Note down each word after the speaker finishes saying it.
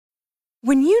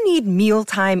When you need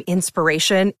mealtime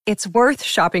inspiration, it's worth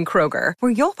shopping Kroger,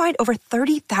 where you'll find over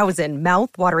 30,000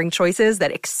 mouth-watering choices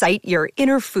that excite your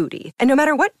inner foodie. And no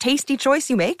matter what tasty choice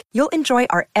you make, you'll enjoy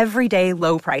our everyday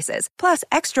low prices, plus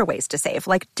extra ways to save,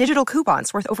 like digital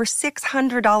coupons worth over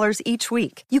 $600 each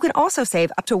week. You can also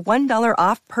save up to $1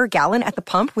 off per gallon at the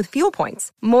pump with fuel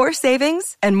points. More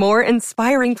savings and more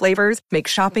inspiring flavors make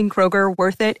shopping Kroger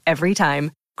worth it every time.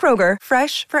 Kroger,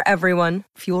 fresh for everyone.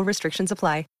 Fuel restrictions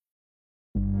apply.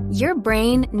 Your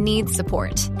brain needs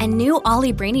support, and new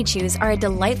Ollie Brainy Chews are a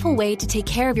delightful way to take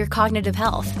care of your cognitive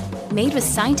health. Made with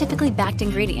scientifically backed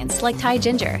ingredients like Thai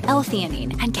ginger,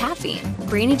 L-theanine, and caffeine,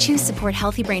 Brainy Chews support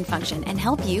healthy brain function and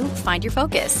help you find your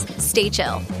focus, stay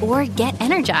chill, or get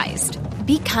energized.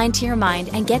 Be kind to your mind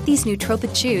and get these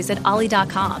nootropic chews at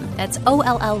ollie.com. That's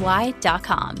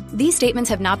OLLY.com. These statements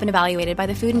have not been evaluated by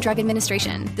the Food and Drug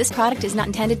Administration. This product is not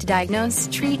intended to diagnose,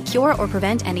 treat, cure, or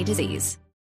prevent any disease.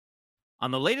 On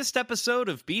the latest episode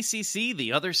of BCC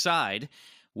The Other Side,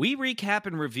 we recap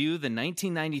and review the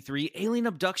 1993 alien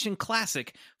abduction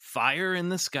classic, Fire in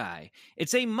the Sky.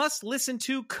 It's a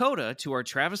must-listen-to coda to our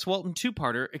Travis Walton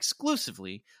two-parter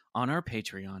exclusively on our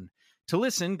Patreon. To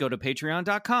listen, go to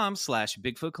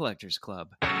patreon.com/Bigfoot Collectors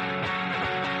Club.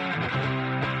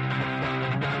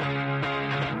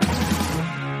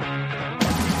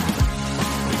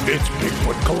 It's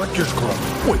Bigfoot Collectors Club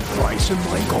with Bryce and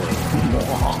Michael.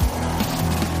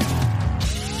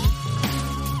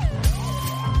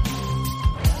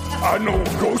 I know a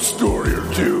ghost story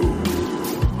or two.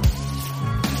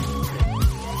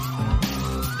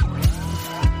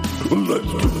 Let's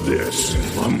do this.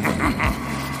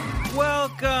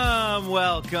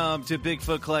 Welcome to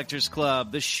Bigfoot Collectors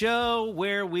Club, the show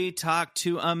where we talk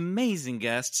to amazing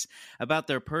guests about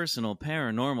their personal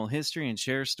paranormal history and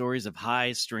share stories of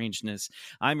high strangeness.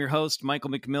 I'm your host, Michael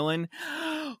McMillan.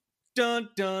 Dun,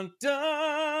 dun,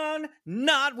 dun!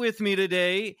 Not with me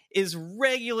today is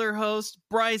regular host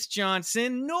Bryce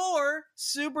Johnson, nor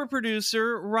super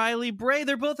producer Riley Bray.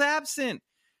 They're both absent.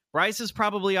 Bryce is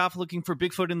probably off looking for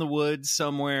Bigfoot in the woods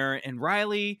somewhere, and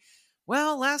Riley,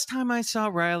 well, last time I saw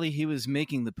Riley, he was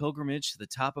making the pilgrimage to the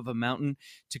top of a mountain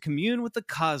to commune with the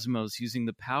cosmos using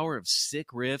the power of sick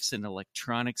riffs and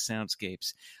electronic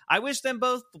soundscapes. I wish them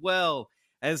both well,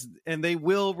 and they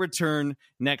will return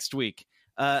next week.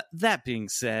 That being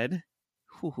said,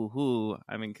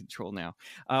 I'm in control now.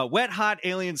 Wet Hot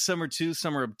Alien Summer 2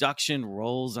 Summer Abduction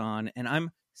rolls on, and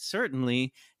I'm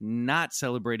certainly not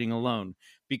celebrating alone,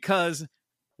 because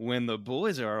when the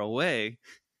boys are away,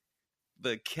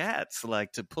 the cats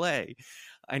like to play.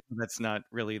 I know that's not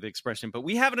really the expression, but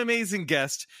we have an amazing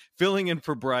guest filling in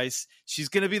for Bryce. She's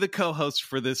going to be the co-host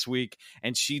for this week,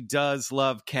 and she does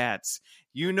love cats.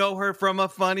 You know her from A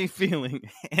Funny Feeling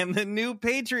and the new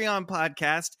Patreon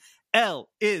podcast, L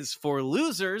is for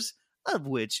Losers, of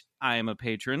which I am a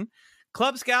patron.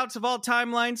 Club Scouts of all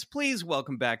timelines, please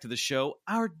welcome back to the show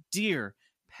our dear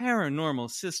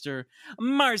paranormal sister,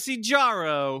 Marcy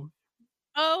Jarreau.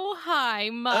 Oh, hi,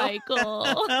 Michael.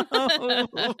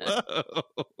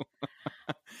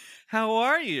 How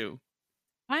are you?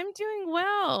 I'm doing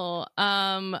well.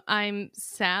 I'm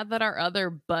sad that our other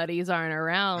buddies aren't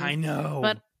around. I know.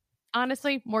 But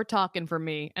honestly, more talking for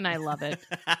me, and I love it.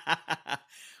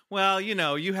 Well, you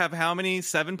know, you have how many?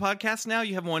 7 podcasts now?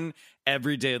 You have one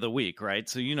every day of the week, right?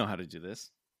 So you know how to do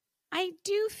this. I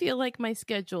do feel like my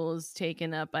schedule is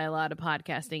taken up by a lot of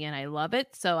podcasting, and I love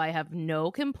it, so I have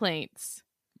no complaints.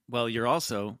 Well, you're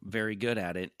also very good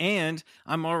at it, and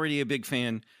I'm already a big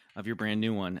fan of your brand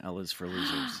new one, L is for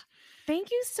Losers.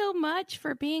 Thank you so much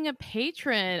for being a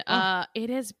patron. It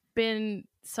has been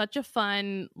such a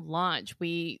fun launch.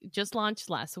 We just launched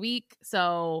last week,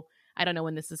 so I don't know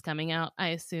when this is coming out. I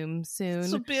assume soon.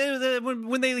 So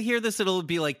when they hear this, it'll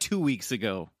be like 2 weeks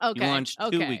ago. Okay. You launched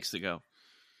 2 weeks ago.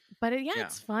 But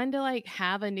it's fun to like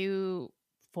have a new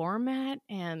format,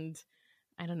 and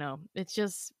I don't know. It's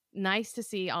just nice to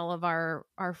see all of our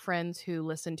friends who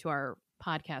listen to our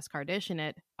podcast, Cardition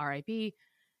at RIP.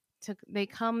 They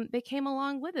came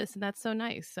along with us, and that's so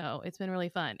nice. So it's been really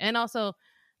fun. And also,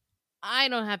 I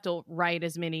don't have to write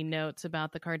as many notes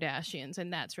about the Kardashians,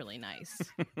 and that's really nice.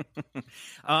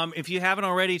 If you haven't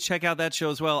already, check out that show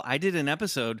as well. I did an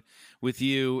episode with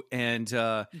you and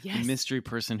the mystery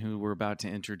person who we're about to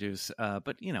introduce.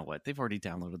 But you know what? They've already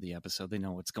downloaded the episode. They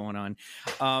know what's going on.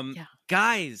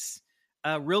 Guys,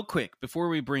 real quick, before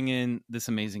we bring in this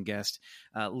amazing guest,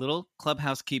 little club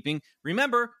housekeeping.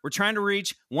 Remember, we're trying to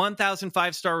reach 1,000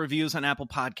 5-star reviews on Apple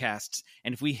Podcasts.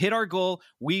 And if we hit our goal,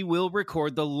 we will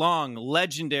record the long,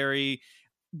 legendary,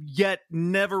 yet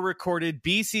never recorded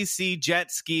BCC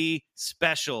jet ski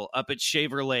special up at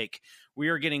Shaver Lake. We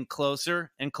are getting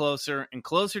closer and closer and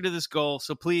closer to this goal.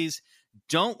 So please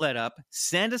don't let up.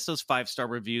 Send us those 5-star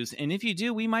reviews. And if you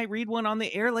do, we might read one on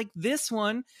the air like this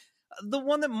one, the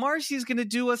one that Marcy is going to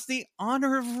do us the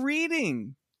honor of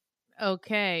reading.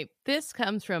 Okay, this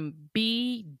comes from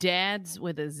B Dads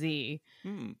with a Z.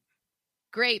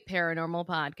 Great paranormal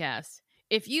podcast.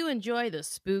 If you enjoy the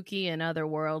spooky and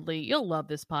otherworldly, you'll love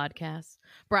this podcast.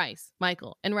 Bryce,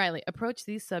 Michael, and Riley approach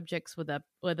these subjects with a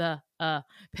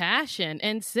passion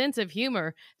and sense of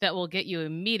humor that will get you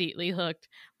immediately hooked.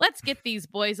 Let's get these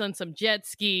boys on some jet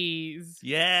skis.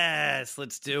 Yes,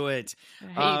 let's do it.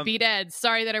 Hey, B-Dads,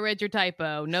 sorry that I read your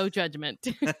typo. No judgment.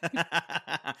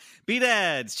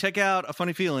 B-Dads, check out A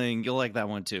Funny Feeling. You'll like that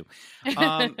one too.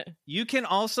 You can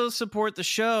also support the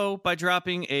show by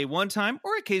dropping a one-time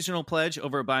or occasional pledge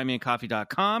over at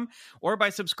buymeacoffee.com or by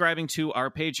subscribing to our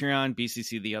Patreon,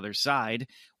 BCC The Other Side,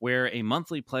 where a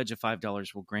monthly pledge of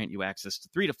 $5 will grant you access to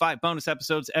 3 to 5 bonus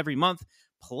episodes every month,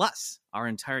 plus our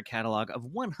entire catalog of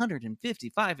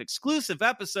 155 exclusive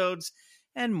episodes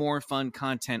and more fun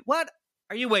content. What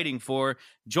are you waiting for?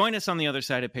 Join us on the other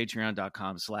side at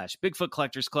patreon.com/Bigfoot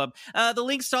Collectors Club. The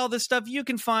links to all this stuff you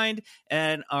can find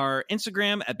at our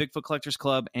Instagram at Bigfoot Collectors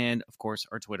Club and, of course,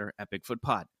 our Twitter at Bigfoot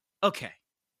Pod. Okay,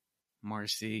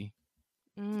 Marcy,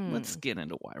 let's get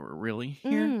into why we're really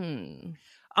here.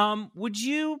 Would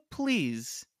you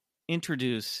please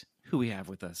introduce who we have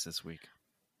with us this week?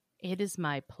 It is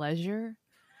my pleasure.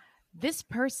 This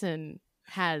person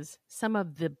has some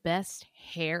of the best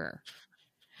hair,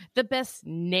 the best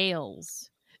nails,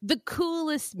 the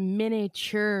coolest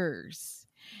miniatures.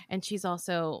 And she's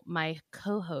also my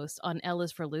co-host on L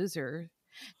is for Loser,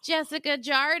 Jessica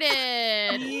Jardine.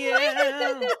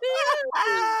 Yeah.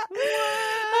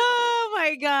 Oh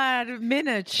my God,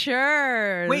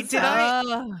 miniatures. Wait,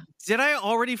 did I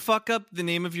already fuck up the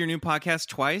name of your new podcast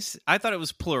twice? I thought it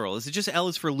was plural. Is it just L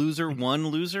is for Loser, one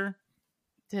loser?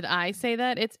 Did I say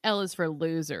that? It's L is for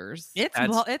Losers.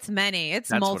 It's many.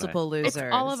 It's multiple losers.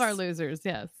 It's all of our losers,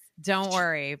 yes. Don't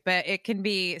worry, but it can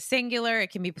be singular,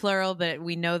 it can be plural, but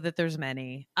we know that there's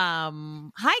many.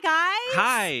 Hi guys.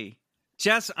 Hi.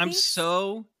 Jess, I'm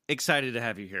so excited to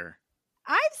have you here.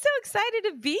 I'm so excited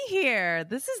to be here.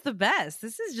 This is the best.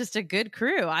 This is just a good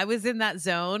crew. I was in that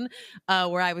zone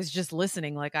where I was just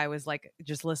listening, like I was like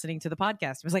just listening to the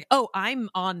podcast. I was like, oh, I'm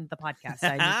on the podcast.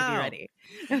 I need to be ready.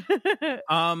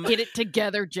 Get it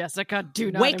together, Jessica.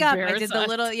 Do not wake up. I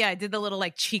did the little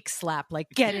like cheek slap, like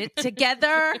get it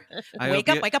together. Wake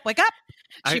up.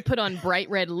 She put on bright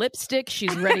red lipstick.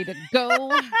 She's ready to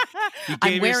go.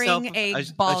 I'm wearing a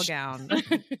ball gown.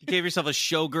 You gave yourself a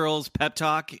showgirl's pep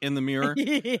talk in the mirror.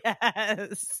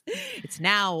 Yes. It's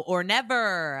now or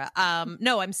never.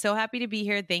 No, I'm so happy to be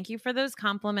here. Thank you for those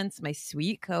compliments. My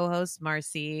sweet co-host,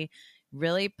 Marcy,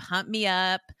 really pumped me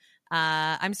up.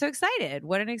 I'm so excited.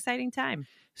 What an exciting time.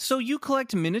 So you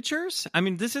collect miniatures? I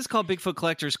mean, this is called Bigfoot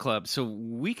Collectors Club, so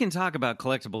we can talk about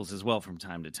collectibles as well from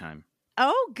time to time.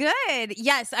 Oh, good.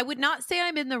 Yes, I would not say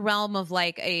I'm in the realm of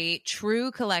like a true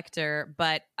collector,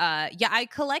 but yeah, I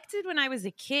collected when I was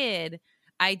a kid.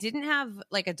 I didn't have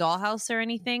like a dollhouse or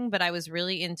anything, but I was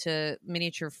really into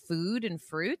miniature food and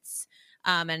fruits.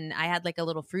 And I had like a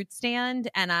little fruit stand.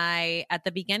 And I, at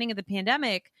the beginning of the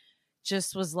pandemic,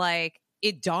 just was like,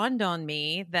 it dawned on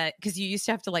me that because you used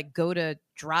to have to like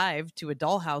drive to a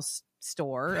dollhouse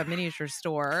store, a miniature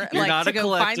store. You're like, not to a go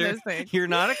collector. Find those things. You're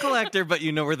not a collector, but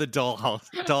you know where the dollhouse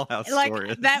like store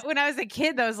is. That when I was a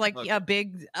kid, that was like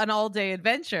an all-day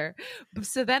adventure.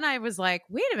 So then I was like,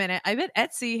 wait a minute, I bet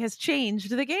Etsy has changed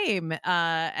the game.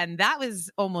 And that was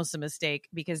almost a mistake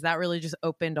because that really just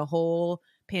opened a whole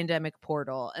pandemic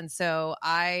portal. And so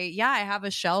I have a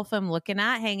shelf I'm looking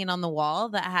at hanging on the wall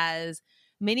that has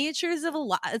miniatures of a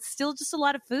lot. It's still just a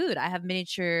lot of food. I have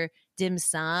miniature dim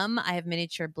sum. I have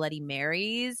miniature Bloody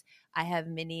Marys. I have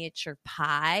miniature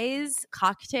pies,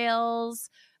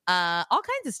 cocktails, all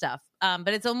kinds of stuff. But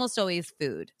it's almost always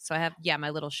food. So I have,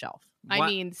 my little shelf. I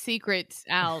mean, secrets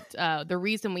out. The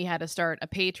reason we had to start a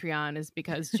Patreon is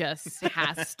because Jess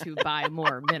has to buy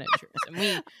more miniatures, and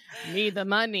we need the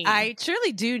money. I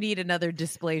truly do need another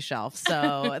display shelf,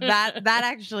 so that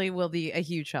actually will be a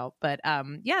huge help. But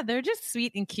they're just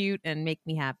sweet and cute and make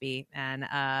me happy, and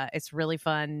it's really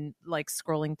fun, like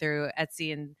scrolling through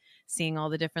Etsy and seeing all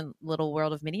the different little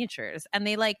world of miniatures. And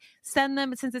they like send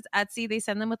them, since it's Etsy, they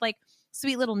send them with like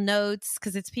sweet little notes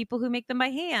because it's people who make them by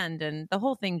hand, and the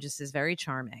whole thing just is very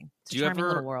charming. It's a charming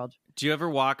little world. Do you ever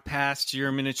walk past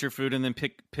your miniature food and then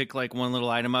pick like one little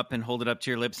item up and hold it up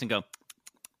to your lips and go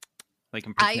like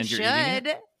and pretend you're eating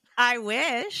it? I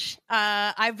wish.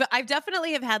 I've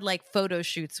definitely have had like photo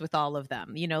shoots with all of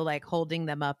them, you know, like holding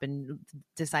them up and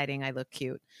deciding I look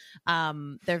cute.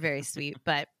 They're very sweet,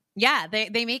 but yeah, they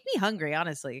make me hungry,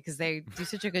 honestly, because they do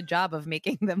such a good job of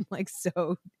making them like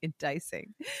so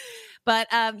enticing. But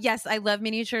yes, I love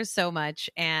miniatures so much,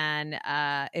 and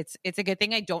it's a good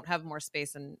thing I don't have more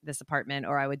space in this apartment,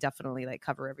 or I would definitely like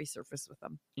cover every surface with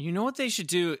them. You know what they should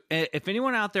do? If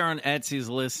anyone out there on Etsy is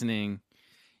listening,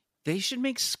 they should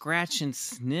make scratch and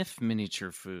sniff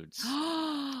miniature foods.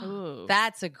 Ooh.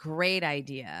 That's a great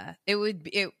idea.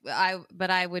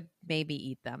 But I would maybe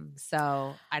eat them,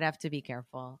 so I'd have to be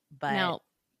careful. But Now,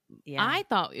 yeah, I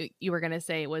thought you were going to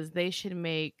say was they should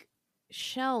make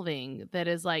shelving that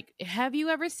is like, have you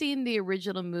ever seen the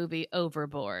original movie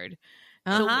Overboard?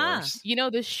 You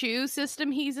know the shoe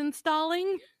system he's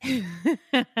installing?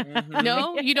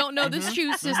 No, you don't know the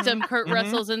shoe system Kurt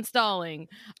Russell's installing.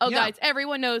 Oh, guys,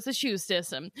 everyone knows the shoe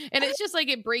system. And it's just like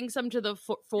it brings them to the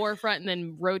forefront and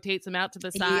then rotates them out to the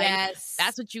side. Yes.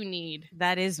 That's what you need.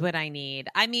 That is what I need.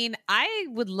 I mean, I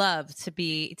would love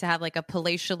to have like a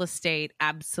palatial estate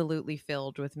absolutely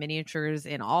filled with miniatures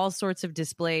in all sorts of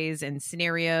displays and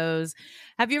scenarios.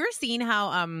 Have you ever seen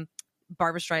how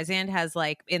Barbara Streisand has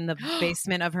like in the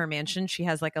basement of her mansion, she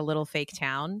has like a little fake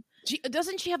town.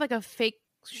 Doesn't she have like a fake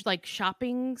like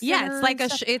shopping center? Yeah,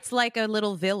 it's like a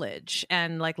little village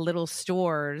and like little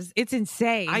stores. It's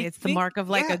insane. It's the mark of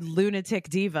like a lunatic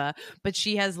diva, but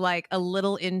she has like a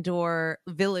little indoor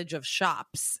village of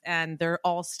shops and they're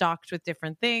all stocked with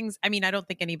different things. I mean, I don't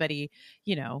think anybody,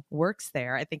 works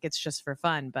there. I think it's just for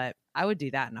fun, but I would do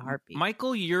that in a heartbeat.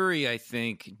 Michael Urie, I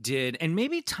think, did, and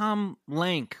maybe Tom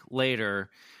Lenk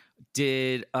later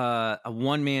did a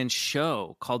one-man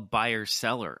show called Buyer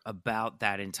Seller about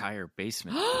that entire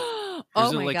basement. Oh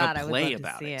my God, I would love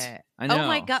to see it. I know. Oh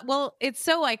my God. Well, it's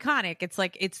so iconic. It's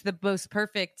like, it's the most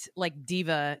perfect like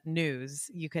diva news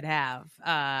you could have.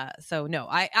 So no,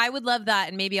 I would love that.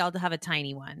 And maybe I'll have a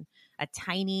tiny one, a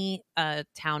tiny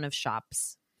town of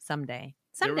shops someday.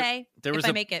 If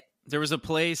I make it. There was a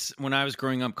place when I was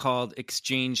growing up called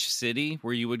Exchange City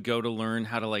where you would go to learn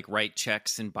how to like write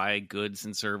checks and buy goods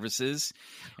and services,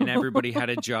 and everybody had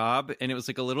a job, and it was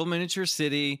like a little miniature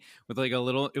city with like a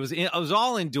little. It was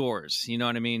all indoors, you know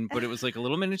what I mean? But it was like a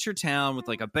little miniature town with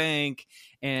like a bank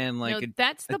and like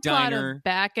that's the plot of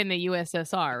Back in the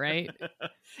USSR, right?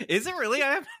 Is it really?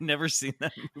 I have never seen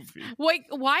that movie. Wait,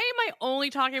 why am I only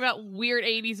talking about weird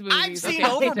 80s movies? I've seen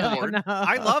Overboard.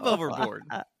 I love Overboard.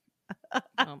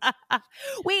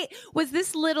 Wait, was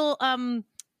this little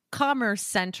commerce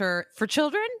center for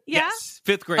children? Yeah? Yes,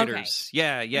 fifth graders.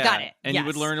 Okay. Yeah. Got it. And you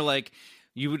would learn to like,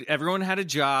 everyone had a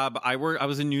job. I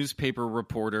was a newspaper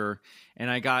reporter, and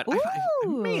I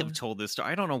may have told this story.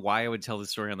 I don't know why I would tell this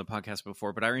story on the podcast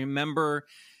before, but I remember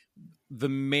the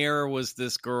mayor was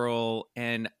this girl,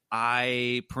 and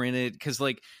I printed, because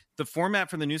like the format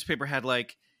for the newspaper had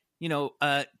like,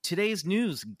 today's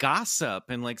news, gossip,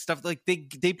 and like stuff like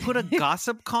they put a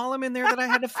gossip column in there that I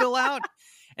had to fill out.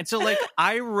 And so like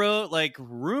I wrote like,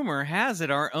 rumor has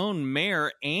it our own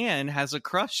mayor Anne has a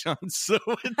crush on so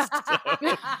and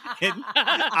so. And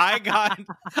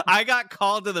I got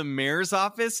called to the mayor's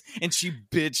office, and she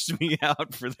bitched me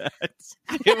out for that.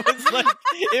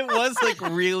 It was like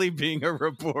really being a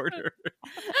reporter.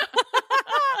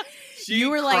 You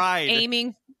were cried.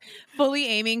 Like fully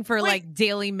aiming for like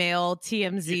Daily Mail,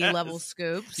 TMZ level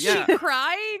scoops. Yeah. She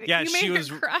cried? Yeah, she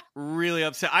was really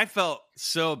upset. I felt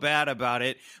so bad about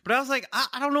it, but I was like,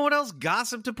 I don't know what else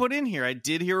gossip to put in here. I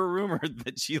did hear a rumor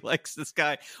that she likes this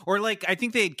guy, or like I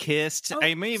think they had kissed.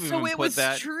 I may have even put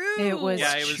that. True. It was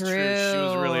true. She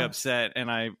was really upset, and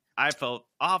I felt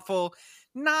awful.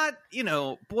 Not,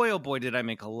 boy, oh boy, did I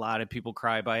make a lot of people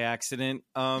cry by accident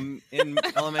in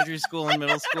elementary school and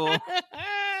middle school.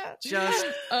 Just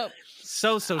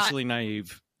so socially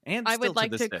naive. And I still would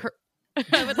like to this day.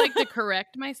 I would like to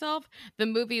correct myself. The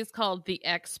movie is called The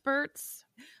Experts.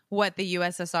 What, the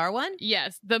USSR one?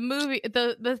 Yes, the movie,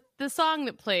 the song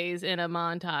that plays in a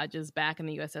montage is Back in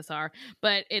the USSR,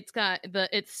 but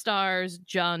it stars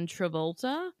John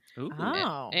Travolta. Ooh.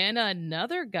 And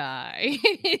another guy.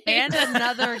 And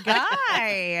another guy.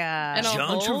 And a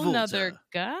John whole Travolta. Another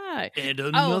guy. And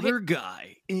another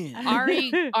guy.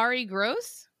 Ari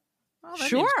Gross? Oh, that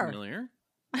sure. name's familiar.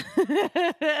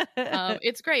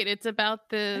 It's great. It's about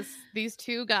these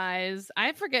two guys.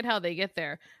 I forget how they get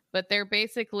there, but they're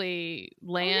basically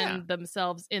land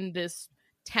themselves in this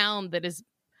town that is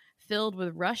filled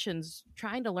with Russians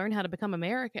trying to learn how to become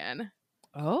American.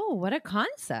 Oh, what a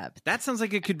concept. That sounds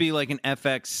like it could be like an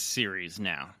FX series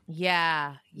now.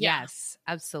 Yeah. Yes,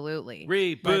 absolutely.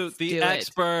 Reboot Let's the do it.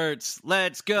 experts.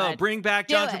 Let's go. Let's Bring back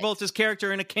do John it. Travolta's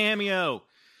character in a cameo.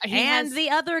 The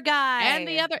other guy. And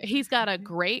the other, he's got a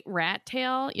great rat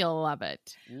tail. You'll love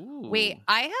it. Ooh. Wait,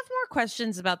 I have more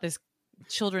questions about this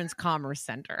Children's Commerce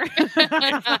Center.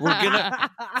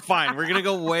 Fine. We're gonna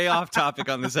go way off topic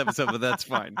on this episode, but that's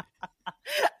fine.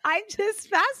 I'm just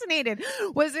fascinated.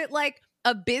 Was it like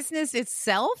a business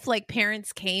itself? Like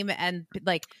parents came and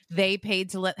like they paid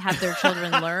to have their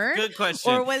children learn? Good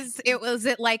question. Or was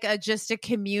it like just a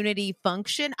community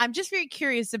function? I'm just very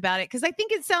curious about it because I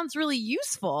think it sounds really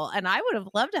useful, and I would have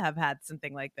loved to have had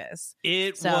something like this.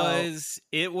 It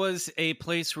was a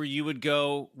place where you would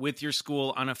go with your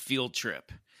school on a field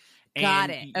trip.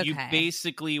 Got And it. you Okay.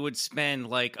 basically would spend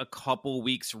like a couple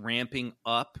weeks ramping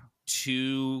up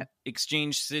to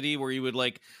Exchange City, where you would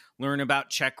like learn about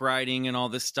check writing and all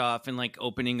this stuff and like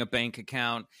opening a bank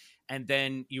account. And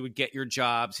then you would get your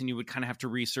jobs and you would kind of have to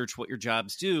research what your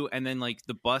jobs do. And then like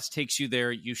the bus takes you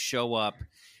there, you show up,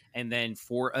 and then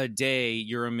for a day,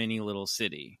 you're a mini little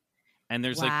city. And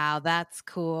there's wow, that's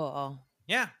cool.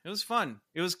 yeah, it was fun.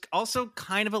 It was also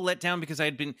kind of a letdown because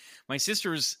my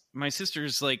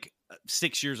sister's like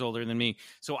 6 years older than me.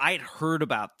 So I had heard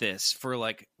about this for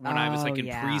like when I was like in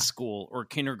preschool or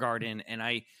kindergarten, and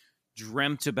I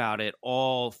dreamt about it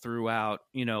all throughout,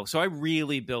 so I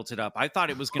really built it up. I thought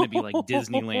it was going to be like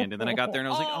Disneyland. And then I got there and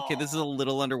I was like, okay, this is a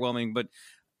little underwhelming, but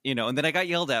and then I got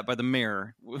yelled at by the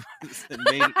mayor.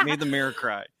 It made the mayor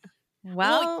cry.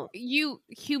 Well, you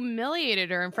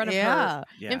humiliated her in front of her,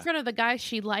 Yeah. in front of the guy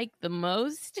she liked the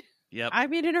most. Yep. I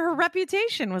mean, and her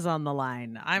reputation was on the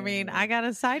line. I mean, I got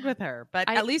to side with her. But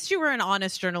at least you were an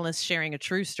honest journalist sharing a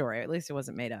true story. At least it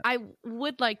wasn't made up. I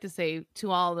would like to say to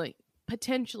all the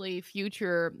potentially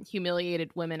future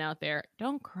humiliated women out there,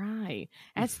 don't cry.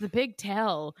 That's the big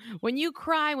tell. When you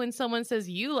cry when someone says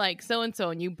you like so-and-so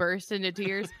and you burst into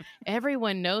tears,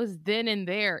 everyone knows then and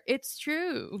there it's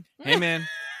true. Hey, man,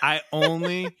 I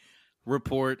only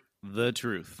report the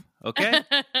truth. Okay?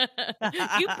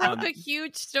 You broke a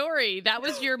huge story. That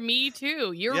was your Me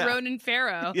Too. You're Ronan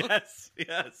Farrow. Yes.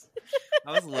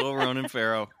 I was a little Ronan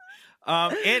Farrow.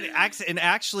 And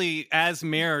actually, as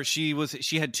mayor, she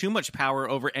had too much power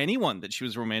over anyone that she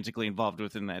was romantically involved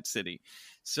with in that city.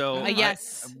 So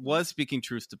yes, I was speaking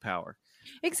truth to power.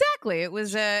 Exactly. It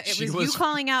was you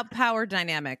calling out power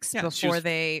dynamics before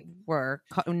they were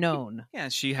known. Yeah,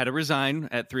 she had to resign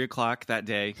at 3:00 that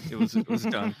day. It was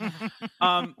done.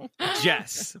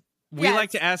 Jess, we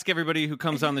like to ask everybody who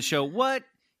comes on the show, what,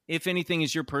 if anything,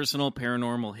 is your personal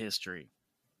paranormal history?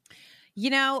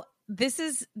 This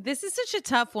is such a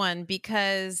tough one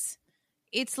because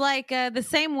it's like the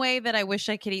same way that I wish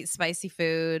I could eat spicy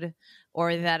food,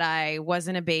 or that I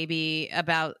wasn't a baby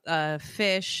about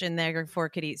fish and therefore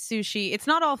could eat sushi. It's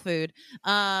not all food.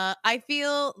 I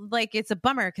feel like it's a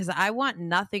bummer because I want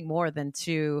nothing more than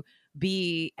to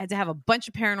have a bunch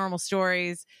of paranormal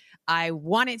stories. I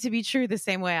want it to be true the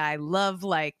same way I love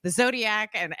like the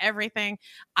Zodiac and everything.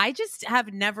 I just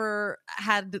have never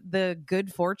had the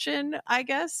good fortune, I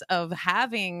guess, of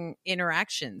having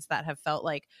interactions that have felt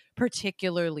like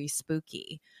particularly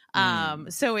spooky.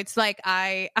 So it's like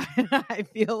I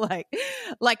feel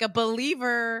like a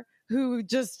believer who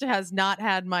just has not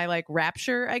had my like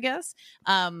rapture, I guess.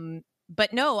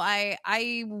 But no,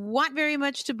 I want very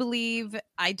much to believe.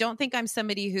 I don't think I'm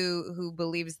somebody who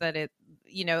believes that it,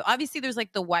 obviously there's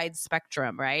like the wide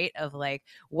spectrum, right, of like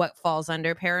what falls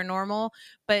under paranormal,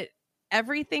 but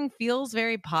everything feels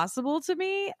very possible to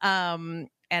me. And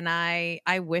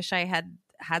I wish I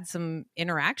had some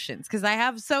interactions because I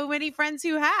have so many friends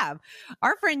who have.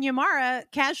 Our friend Yamara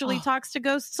casually talks to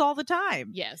ghosts all the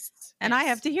time. Yes. And I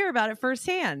have to hear about it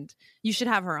firsthand. You should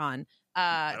have her on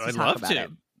I'd love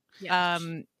to. Yeah.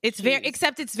 It's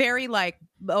very like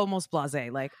almost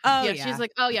blasé, like she's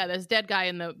like, oh yeah, there's a dead guy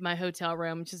in my hotel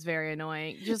room, which is very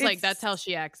annoying. Just like that's how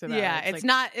she acts about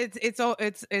it.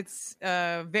 It's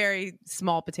very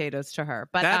small potatoes to her,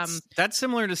 but that's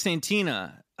similar to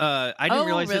Santina. I didn't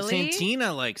realize that really?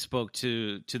 Santina like spoke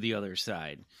to the other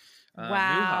side.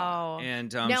 Wow. Nuha.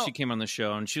 And she came on the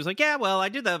show and she was like, yeah, well, I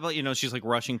did that, but she's like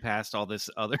rushing past all this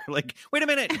other like, wait a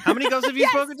minute, how many ghosts have you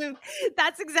spoken to?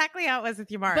 That's exactly how it was with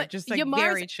Yamara. But just like Yamara's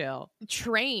very chill.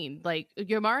 Trained. Like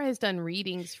Yamara has done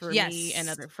readings for me and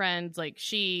other friends. Like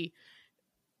she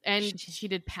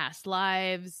did past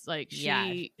lives. Like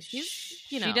she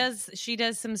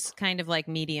does some kind of like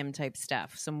medium type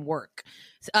stuff, some work.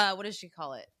 What does she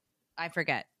call it? I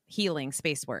forget. Healing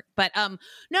space work. But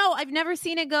no, I've never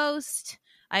seen a ghost.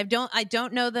 I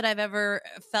don't know that I've ever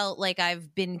felt like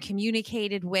I've been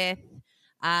communicated with.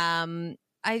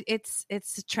 It's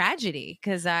a tragedy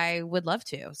because I would love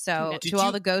to. So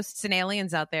all the ghosts and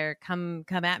aliens out there, come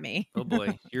at me. Oh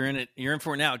boy, you're in it. You're in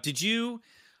for it now. Did you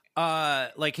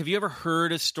have you ever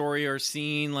heard a story or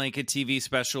seen like a TV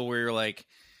special where you're like,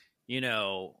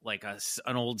 like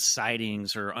an old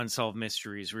sightings or unsolved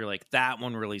mysteries where you're like, that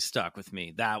one really stuck with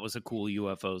me. That was a cool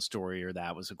UFO story, or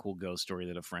that was a cool ghost story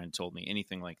that a friend told me.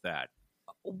 Anything like that?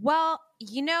 Well,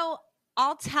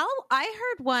 I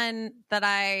heard one that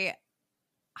I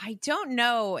don't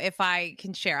know if I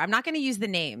can share. I'm not going to use the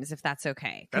names if that's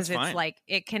okay. Because it's like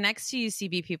it connects to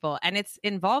UCB people and it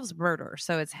involves murder.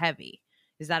 So it's heavy.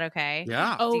 Is that okay?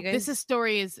 Yeah. Oh, this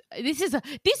story is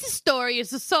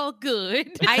so good.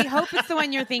 I hope it's the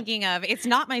one you're thinking of. It's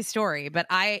not my story, but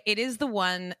it is the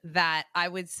one that I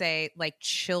would say like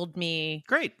chilled me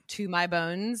to my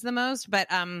bones the most. But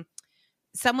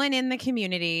someone in the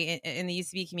community, in the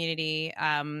UCB community,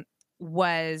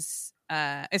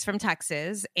 is from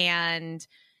Texas and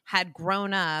had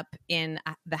grown up in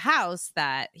the house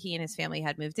that he and his family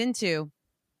had moved into,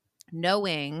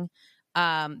 knowing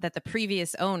that the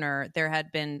previous owner, there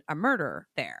had been a murder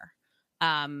there,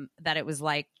 that it was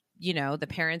like, the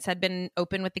parents had been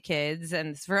open with the kids,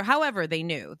 and for however they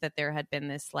knew that there had been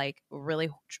this like really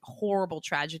horrible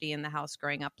tragedy in the house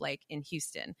growing up, like in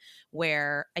Houston,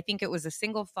 where I think it was a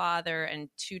single father and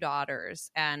 2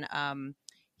 daughters. And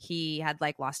he had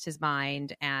like lost his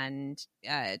mind and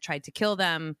tried to kill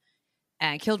them,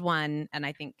 and killed one, and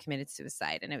I think committed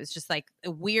suicide. And it was just like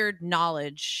a weird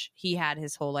knowledge he had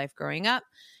his whole life growing up,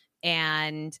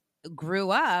 and grew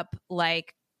up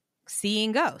like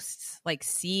seeing ghosts, like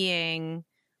seeing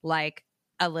like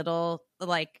a little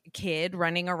like kid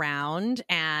running around,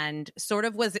 and sort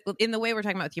of was in the way we're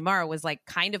talking about with Yamara, was like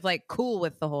kind of like cool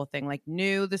with the whole thing, like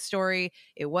knew the story.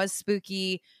 It was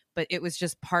spooky, but it was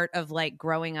just part of like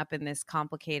growing up in this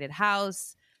complicated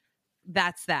house.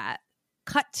 That's that.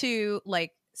 Cut to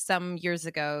like some years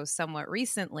ago, somewhat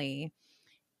recently,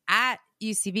 at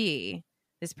UCB,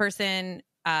 this person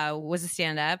was a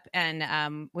stand-up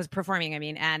and was performing,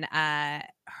 and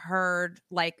heard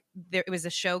like it was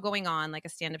a show going on, like a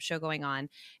stand-up show going on,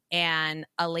 and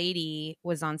a lady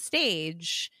was on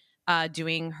stage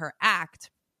doing her act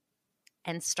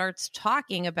and starts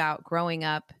talking about growing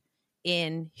up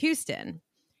in Houston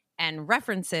and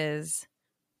references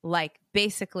like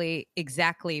basically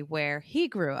exactly where he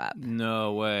grew up.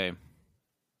 No way.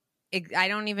 I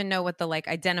don't even know what the like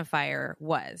identifier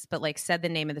was, but like said the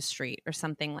name of the street or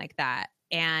something like that.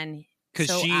 And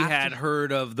because she had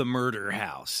heard of the murder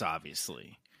house,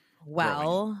 obviously.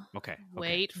 Well, okay.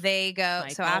 Wait, they go.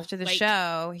 Michael, so after the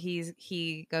show,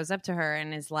 he goes up to her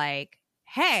and is like,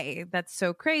 "Hey, that's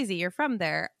so crazy. You're from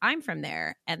there. I'm from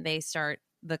there." And they start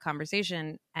the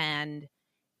conversation, and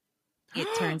it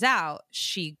turns out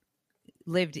she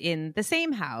lived in the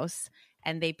same house,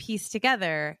 and they piece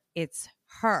together it's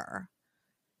her.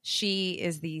 She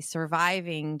is the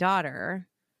surviving daughter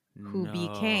who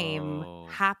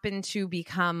happened to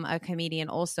become a comedian,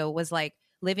 also was like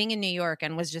living in New York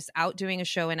and was just out doing a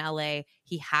show in LA.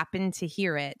 He happened to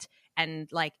hear it, and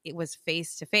like it was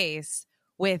face to face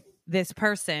with this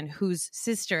person whose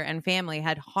sister and family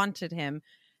had haunted him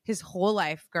his whole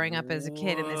life growing up as a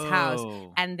kid in this house.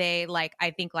 And they like, I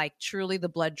think like truly the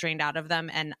blood drained out of them.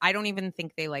 And I don't even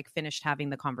think they like finished having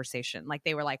the conversation. Like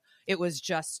they were like, it was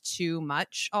just too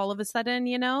much all of a sudden,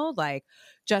 like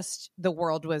just the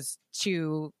world was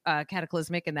too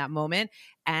cataclysmic in that moment.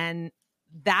 And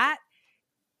that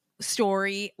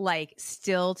story, like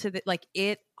still to the, like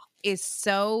it is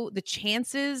so, the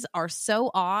chances are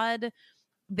so odd.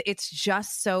 It's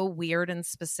just so weird and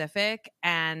specific,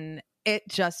 and it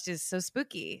just is so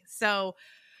spooky. So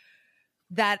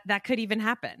that could even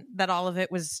happen, that all of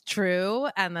it was true,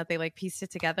 and that they like pieced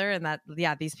it together, and that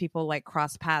these people like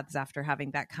cross paths after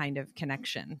having that kind of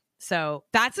connection. So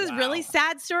that's a really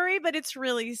sad story, but it's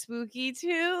really spooky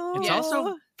too. It's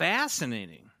also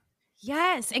fascinating.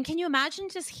 Yes. And can you imagine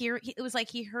just it was like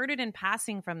he heard it in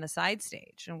passing from the side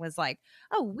stage and was like,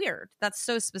 oh, weird. That's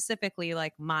so specifically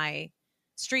like my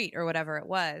street or whatever it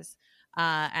was.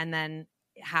 And then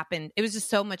it happened. It was just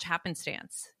so much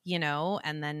happenstance,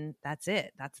 and then that's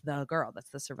it. That's the girl. That's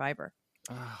the survivor.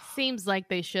 Seems like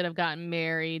they should have gotten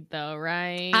married though,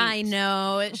 right? I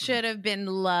know. It should have been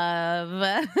love.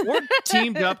 Or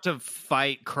teamed up to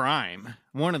fight crime.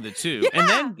 One of the two.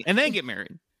 Yeah. And then get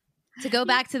married. To go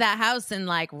back to that house and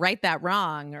like right that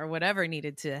wrong or whatever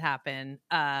needed to happen.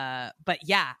 But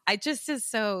yeah, I just is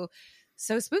so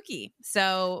spooky.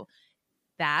 So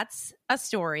that's a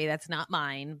story that's not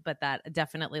mine, but that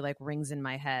definitely like rings in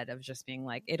my head of just being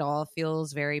like, it all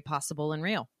feels very possible and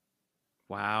real.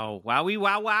 Wow. Wowie,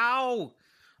 wow.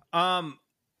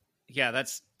 Yeah,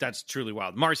 that's truly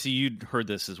wild. Marcy, you'd heard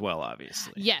this as well,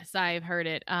 obviously. Yes, I've heard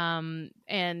it. And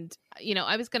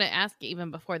I was going to ask even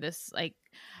before this, like,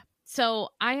 so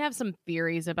I have some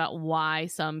theories about why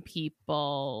some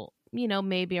people,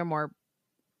 maybe are more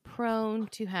prone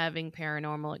to having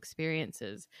paranormal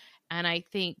experiences. And I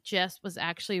think Jess was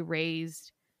actually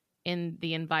raised in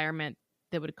the environment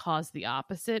that would cause the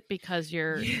opposite, because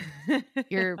your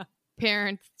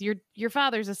parents, your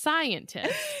father's a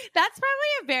scientist. That's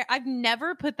probably I've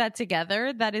never put that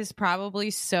together. That is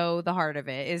probably so the heart of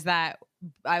it, is that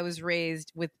I was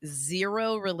raised with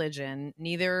zero religion.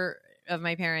 Neither of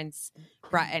my parents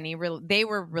brought any they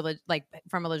were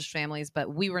from religious families,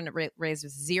 but we were raised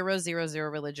with zero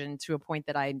religion, to a point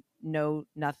that I know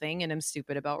nothing and am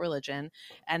stupid about religion.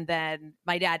 And then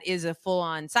my dad is a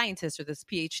full-on scientist with his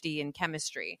PhD in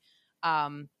chemistry.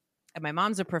 And my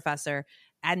mom's a professor.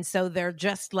 And so they're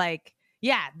just like,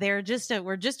 we're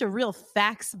just a real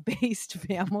facts-based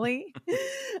family.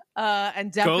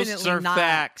 And definitely Ghosts are not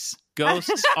facts.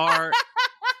 Ghosts are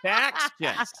facts,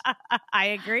 Jess. I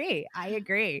agree.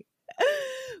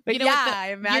 But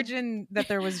I imagine that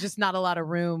there was just not a lot of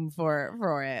room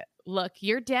for it. Look,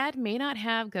 your dad may not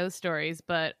have ghost stories,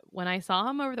 but when I saw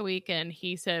him over the weekend,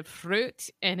 he said fruit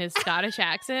in his Scottish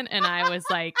accent, and I was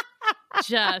like,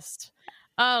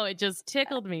 it just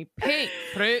tickled me pink.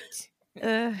 Fruit.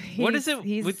 What is it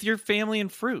with your family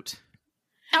and fruit?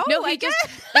 Oh, no, it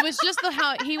was just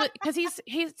how he was, because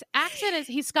his accent is,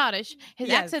 he's Scottish. His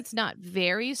accent's not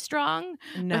very strong,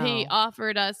 but he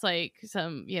offered us like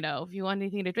some, if you want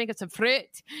anything to drink, it's some fruit,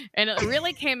 and it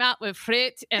really came out with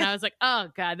fruit, and I was like, oh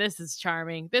god, this is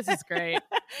charming. This is great.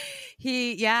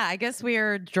 I guess we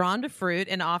are drawn to fruit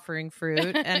and offering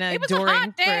fruit and it was adoring a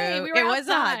hot day. fruit. It was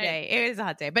a hot day. It was a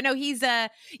hot day. But no, he is a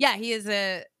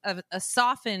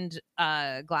softened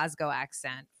Glasgow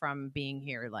accent from being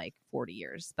here like 40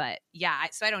 years. But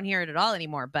so I don't hear it at all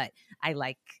anymore, but I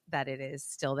like that it is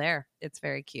still there. It's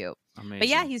very cute. Amazing.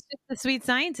 But he's just a sweet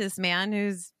scientist, man,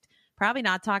 who's probably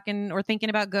not talking or thinking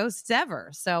about ghosts ever.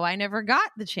 So I never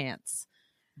got the chance,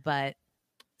 but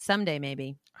someday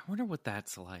maybe. I wonder what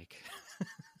that's like.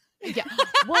 Yeah.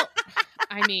 Well,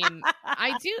 I mean,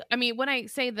 when I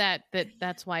say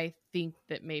that's why I think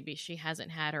that maybe she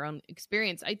hasn't had her own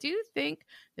experience. I do think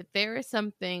that there is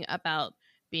something about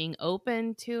being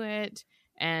open to it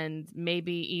and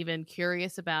maybe even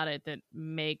curious about it that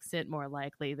makes it more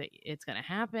likely that it's going to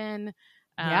happen.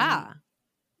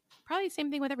 Probably the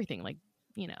same thing with everything. Like,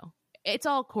 it's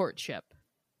all courtship.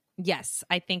 Yes,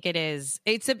 I think it is.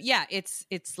 It's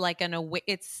like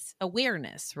it's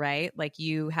awareness, right? Like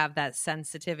you have that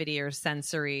sensitivity or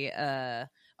sensory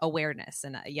awareness,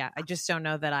 and I just don't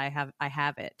know that I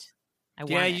have it.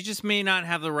 You just may not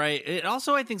have the right. It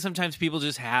also, I think sometimes people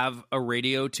just have a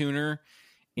radio tuner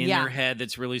in their head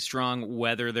that's really strong,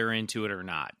 whether they're into it or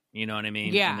not. You know what I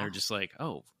mean? Yeah, and they're just like,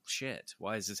 oh shit,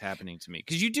 why is this happening to me?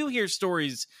 Because you do hear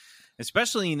stories,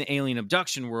 especially in the alien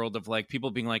abduction world, of like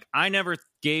people being like, I never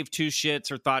gave two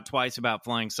shits or thought twice about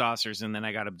flying saucers, and then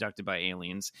I got abducted by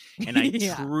aliens. And I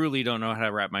truly don't know how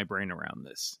to wrap my brain around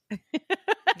this.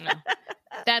 No.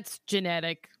 That's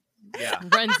genetic. Yeah.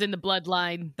 Runs in the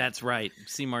bloodline. That's right.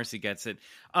 See, Marcy gets it.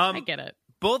 I get it.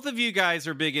 Both of you guys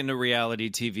are big into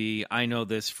reality TV. I know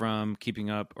this from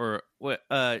Keeping Up, or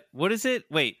what is it?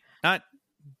 Wait, not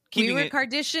Keeping We were It.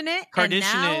 Kardashian it, Kardashian and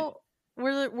now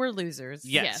it. we're losers.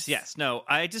 Yes. No,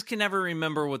 I just can never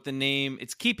remember what the name.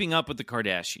 It's Keeping Up with the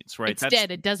Kardashians, right? It's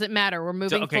dead. It doesn't matter. We're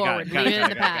moving forward. Leave it in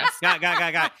the past. Got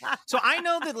it. So I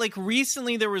know that like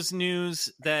recently there was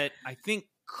news that I think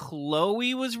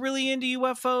Chloe was really into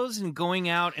UFOs and going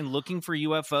out and looking for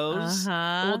UFOs.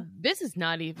 Well, this is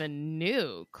not even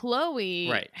new.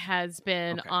 Chloe has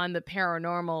been on the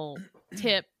paranormal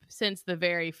tip since the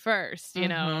very first,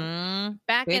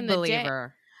 back Big in the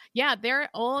believer. day. Yeah, they're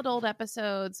old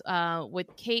episodes with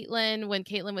Caitlin, when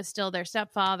Caitlin was still their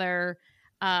stepfather,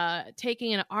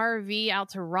 taking an RV out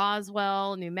to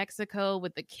Roswell, New Mexico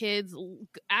with the kids,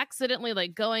 accidentally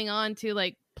like going on to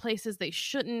like places they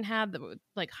shouldn't have,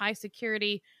 like high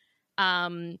security.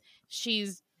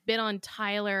 She's been on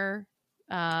Tyler,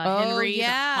 Henry, the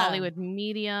Hollywood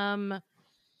Medium.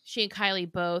 She and Kylie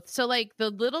both. So like the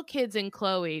little kids and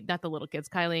Chloe, not the little kids,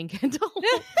 Kylie and Kendall.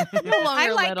 I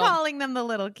like calling them the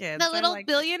little kids. The little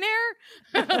billionaire.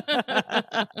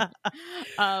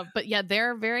 But yeah,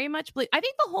 they're very much. I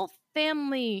think the whole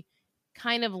family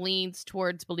kind of leans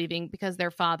towards believing because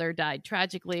their father died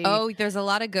tragically. Oh, there's a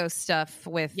lot of ghost stuff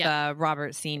with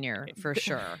Robert Sr. for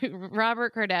sure.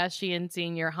 Robert Kardashian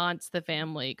Sr. haunts the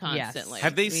family constantly. Yes.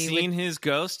 Have they seen his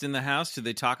ghost in the house? Did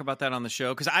they talk about that on the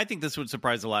show? Because I think this would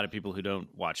surprise a lot of people who don't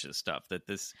watch this stuff, that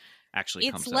this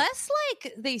actually comes up. It's less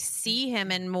like they see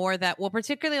him and more that, well,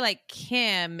 particularly like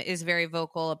Kim is very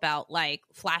vocal about like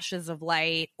flashes of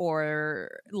light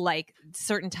or like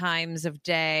certain times of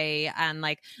day and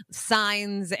like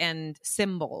signs and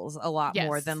symbols a lot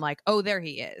more than like, oh, there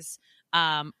he is.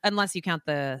 Unless you count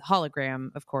the hologram,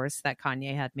 of course, that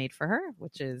Kanye had made for her,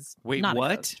 which is not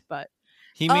what? a ghost, but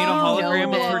he made a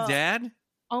hologram of her dad?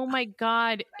 Oh my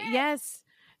God. Yes.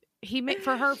 He made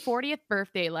for her 40th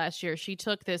birthday last year. She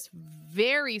took this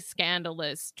very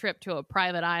scandalous trip to a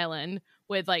private island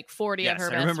with like 40 of her best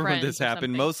friends. I remember when this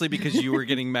happened, mostly because you were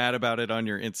getting mad about it on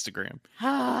your Instagram.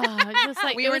 Just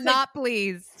like, we were not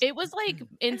pleased. It was like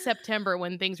in September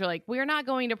when things were like, we're not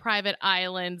going to private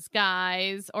islands,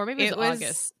 guys. Or maybe it was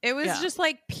August. It was just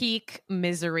like peak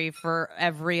misery for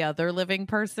every other living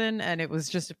person. And it was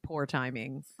just poor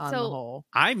timing on the whole.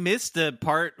 I missed the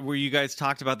part where you guys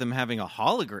talked about them having a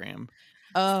hologram.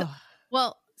 Oh.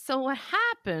 So what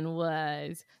happened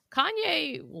was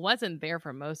Kanye wasn't there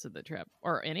for most of the trip,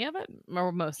 or any of it,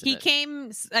 or most of it. He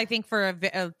came, I think, for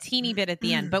a teeny bit at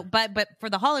the end, but for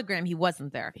the hologram, he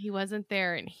wasn't there. He wasn't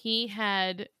there, and he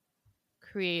had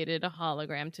created a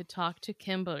hologram to talk to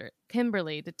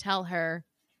Kimberly to tell her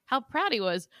how proud he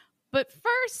was. But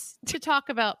first, to talk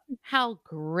about how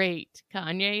great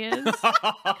Kanye is.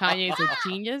 Kanye's a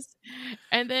genius.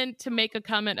 And then to make a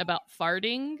comment about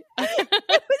farting.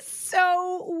 It was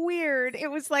so weird. It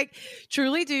was like,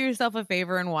 truly do yourself a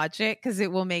favor and watch it because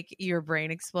it will make your brain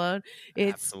explode.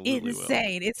 It's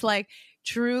insane. It's like,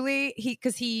 truly, he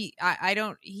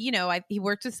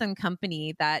worked with some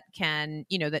company that can,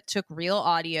 that took real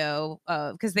audio,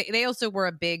 because they also were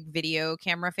a big video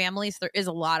camera family, so there is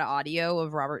a lot of audio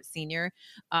of Robert Sr.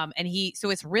 And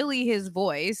so it's really his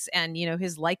voice and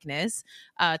his likeness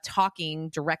talking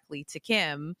directly to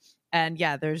Kim. And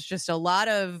there's just a lot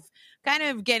of kind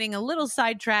of getting a little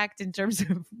sidetracked in terms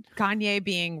of Kanye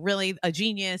being really a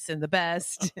genius and the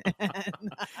best.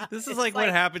 This is like what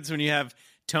happens when you have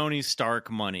Tony Stark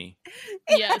money.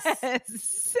 Yes.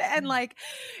 And like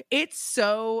it's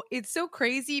so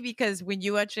crazy because when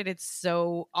you watch it, it's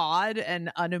so odd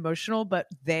and unemotional, but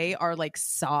they are like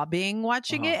sobbing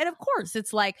watching it. And of course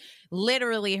it's like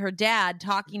literally her dad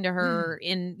talking to her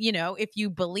in, if you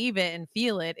believe it and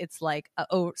feel it, it's like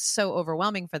so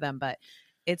overwhelming for them, but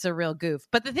it's a real goof.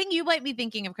 But the thing you might be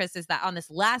thinking of, Chris, is that on this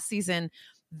last season,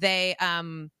 there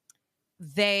was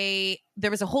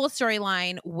a whole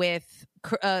storyline with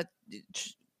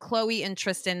Chloe and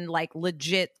Tristan like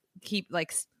legit keep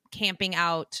like camping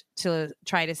out to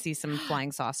try to see some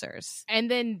flying saucers. And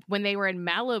then when they were in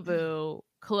Malibu,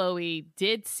 Chloe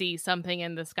did see something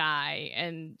in the sky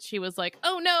and she was like,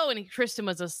 oh no, and Tristan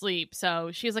was asleep. So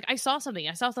she was like, I saw something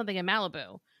in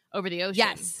Malibu over the ocean.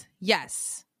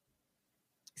 Yes.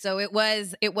 So it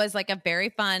was like a very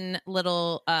fun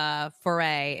little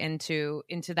foray into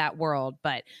that world,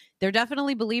 but they're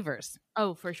definitely believers.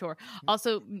 Oh, for sure.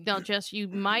 Also, now, Jess, you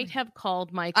might have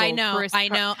called Michael. I know.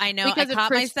 Because I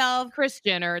caught myself. Kris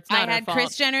Jenner. It's not I had her fault.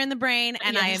 Kris Jenner in the brain,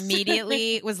 and I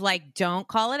immediately was like, "Don't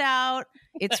call it out.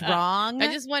 It's wrong."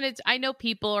 I know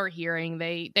people are hearing.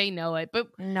 They know it, but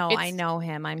no, I know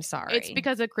him. I'm sorry. It's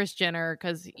because of Kris Jenner,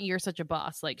 because you're such a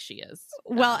boss like she is.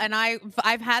 Well, and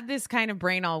I've had this kind of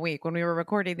brain all week. When we were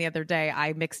recording the other day,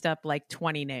 I mixed up like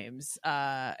 20 names.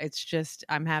 It's just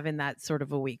I'm having that sort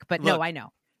of a week. But look, no, I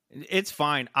know. It's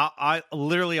fine. I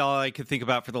literally all I could think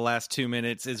about for the last 2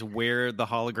 minutes is where the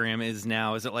hologram is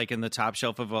now. Is it like in the top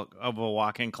shelf of a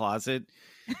walk-in closet?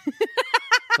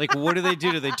 Like, what do?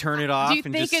 Do they turn it off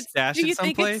and just stash it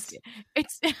someplace? You think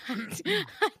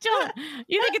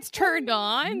it's turned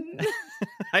on?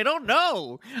 I don't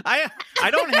know. I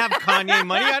don't have Kanye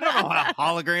money. I don't know how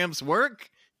holograms work.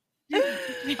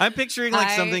 I'm picturing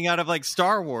like something out of like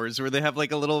Star Wars where they have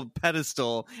like a little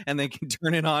pedestal and they can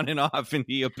turn it on and off and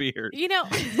he appears.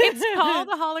 It's called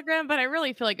a hologram, but I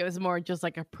really feel like it was more just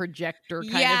like a projector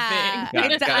kind of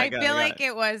thing. I feel like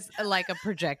it was like a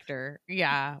projector.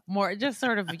 Yeah. More just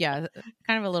sort of, kind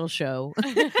of a little show.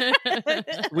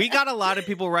 We got a lot of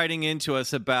people writing into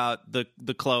us about the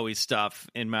Chloe stuff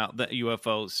in the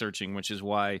UFO searching, which is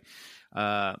why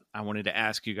I wanted to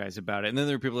ask you guys about it. And then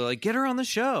there were people who are like, get her on the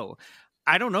show.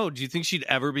 I don't know. Do you think she'd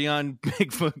ever be on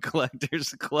Bigfoot Collectors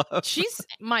Club?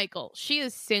 Michael, she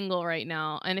is single right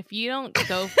now. And if you don't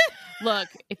go, look,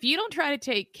 if you don't try to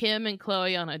take Kim and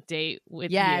Chloe on a date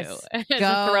with you as a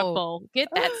throuple,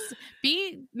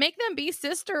 make them be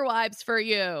sister wives for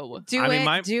you. Do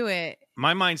it.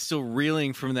 My mind's still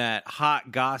reeling from that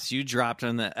hot goss you dropped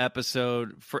on the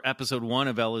episode 1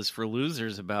 of Ella's for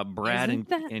Losers about Brad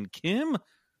and Kim.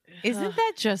 Isn't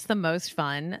that just the most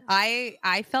fun?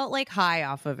 I felt like high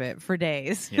off of it for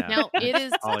days. Yeah. Now it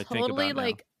is totally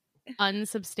like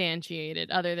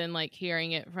unsubstantiated, other than like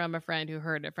hearing it from a friend who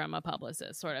heard it from a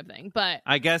publicist, sort of thing. But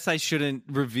I guess I shouldn't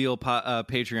reveal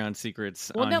Patreon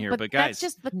secrets on here, but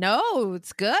guys, no,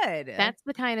 it's good. That's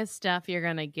the kind of stuff you're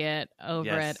gonna get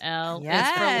over at L is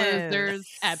for Losers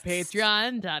at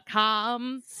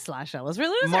patreon.com/L is for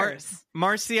Losers.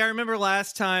 Marcy, I remember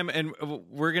last time, and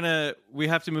we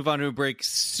have to move on to a break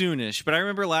soonish, but I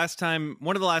remember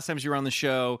one of the last times you were on the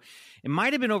show, it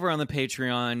might have been over on the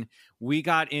Patreon. We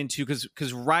got into,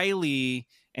 because Riley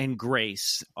and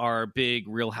Grace are big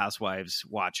Real Housewives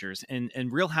watchers, and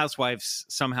Real Housewives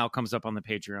somehow comes up on the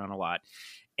Patreon a lot,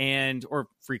 or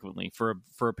frequently for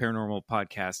a paranormal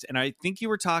podcast. And I think you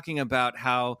were talking about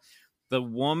how the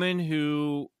woman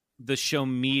who the show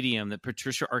Medium that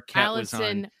Patricia Arquette was on,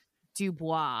 Alison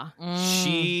Dubois,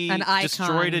 she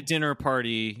destroyed a dinner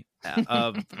party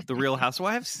of the Real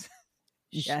Housewives.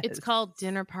 Yes. It's called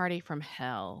Dinner Party from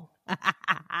Hell.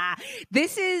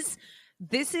 This is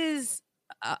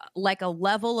like a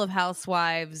level of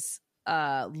Housewives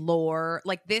lore.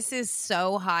 Like, this is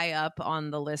so high up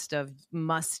on the list of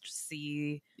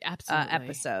must-see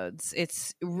episodes.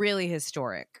 It's really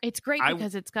historic. It's great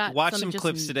because it's got watched some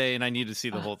clips today, and I need to see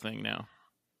the whole thing now.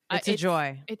 It's a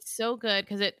joy. It's so good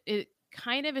because it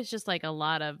kind of is just like a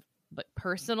lot of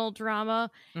personal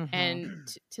drama, and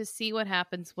to see what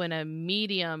happens when a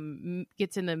medium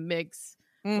gets in the mix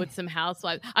with some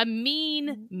housewives. A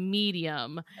mean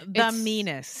medium. The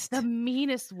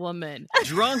meanest woman.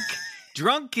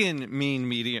 Drunken mean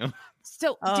medium.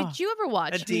 So did you ever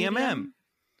watch a DMM?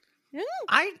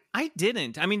 I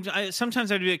didn't. I mean,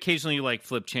 sometimes I'd do occasionally like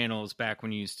flip channels back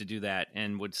when you used to do that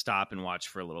and would stop and watch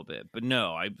for a little bit. But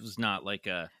no, I was not like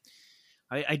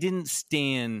I didn't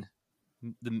stand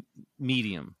the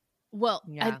medium. Well,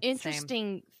 an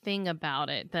interesting thing about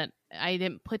it that I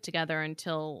didn't put together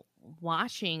until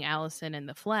watching Allison in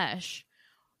the flesh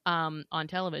on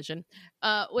television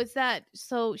was that,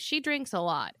 so she drinks a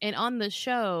lot, and on the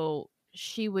show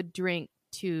she would drink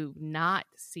to not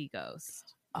see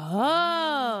ghosts.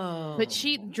 But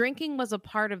drinking was a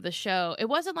part of the show. It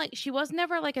wasn't like she was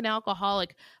never like an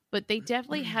alcoholic, but they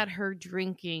definitely had her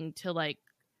drinking to like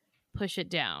push it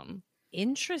down.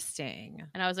 Interesting.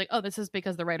 And I was like, oh, this is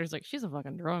because the writer's like, she's a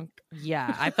fucking drunk.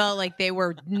 Yeah, I felt like they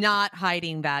were not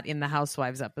hiding that in the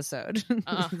Housewives episode.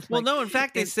 Well, no, in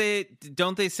fact, they say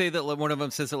that one of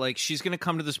them says that like she's going to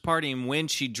come to this party, and when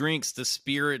she drinks, the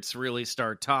spirits really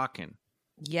start talking.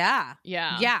 Yeah.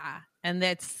 And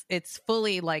it's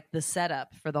fully like the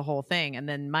setup for the whole thing. And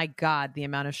then, my God, the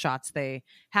amount of shots they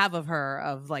have of her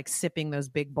of like sipping those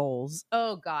big bowls.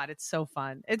 Oh God, it's so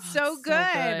fun. It's so good.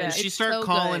 Does she start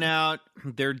calling out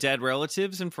their dead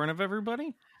relatives in front of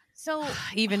everybody? So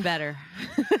even better.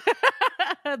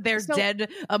 Their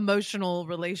dead emotional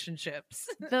relationships.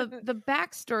 The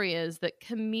backstory is that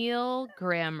Camille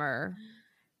Grammer,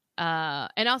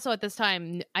 and also at this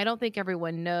time, I don't think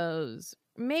everyone knows.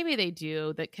 Maybe they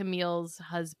do, that Camille's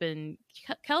husband,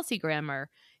 Kelsey Grammer,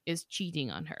 is cheating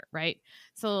on her, right?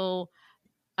 So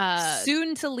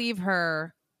soon to leave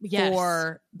her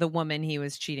for the woman he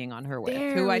was cheating on her with,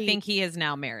 who I think he is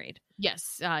now married.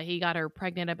 Yes, he got her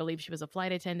pregnant. I believe she was a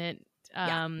flight attendant.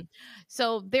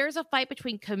 So there's a fight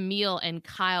between Camille and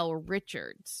Kyle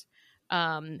Richards,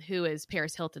 who is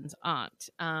Paris Hilton's aunt.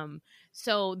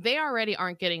 So they already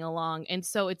aren't getting along, and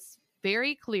so it's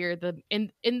very clear they say in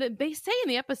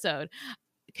the episode,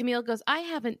 Camille goes, I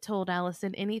haven't told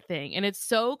Allison anything, and it's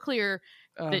so clear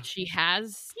that she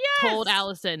has told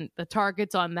Allison the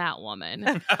target's on that woman.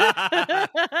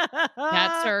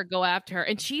 That's her, go after her.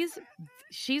 And this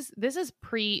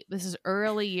is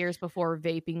early years before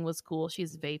vaping was cool.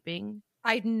 She's vaping.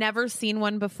 I'd never seen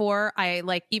one before. I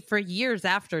for years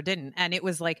after didn't. And it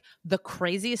was like the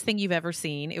craziest thing you've ever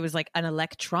seen. It was like an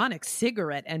electronic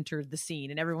cigarette entered the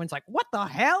scene, and everyone's like, what the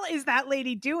hell is that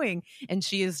lady doing? And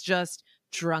she is just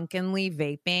drunkenly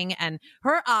vaping, and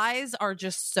her eyes are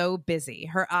just so busy.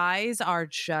 Her eyes are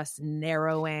just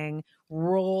narrowing,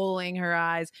 rolling her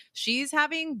eyes. She's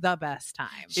having the best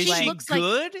time. Is she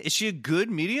good? Is she a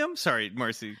good medium? Sorry,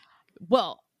 Marcy.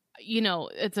 Well,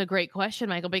 it's a great question,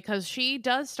 Michael, because she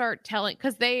does start telling,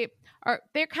 because they're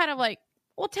kind of like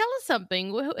well, tell us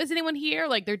something. Is anyone here?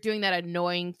 Like they're doing that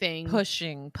annoying thing.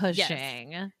 Pushing.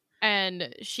 Yes.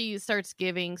 And she starts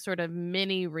giving sort of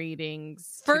mini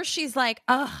readings. First, she's like,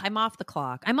 "Oh, I'm off the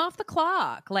clock. I'm off the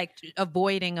clock." Like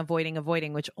avoiding,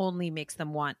 which only makes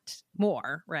them want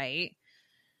more, right?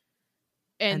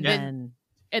 And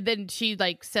then she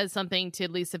like says something to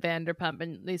Lisa Vanderpump,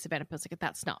 and Lisa Vanderpump's like,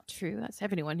 "That's not true. That's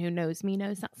everyone who knows me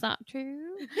knows that's not true."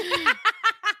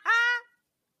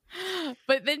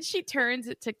 But then she turns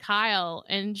it to Kyle,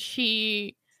 and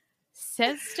she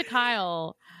says to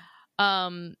Kyle,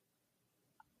 I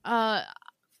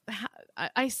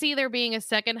see there being a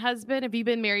second husband. Have you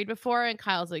been married before? And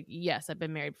Kyle's like, yes, I've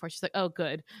been married before. She's like, oh,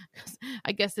 good.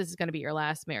 I guess this is going to be your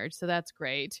last marriage. So that's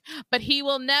great. But he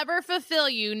will never fulfill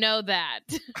you. Know that.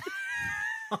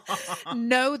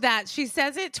 Know that. She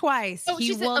says it twice. Oh,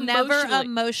 he will never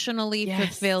emotionally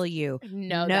fulfill you.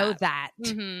 Know that.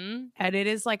 Mm-hmm. And it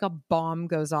is like a bomb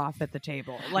goes off at the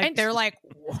table. Like and they're like,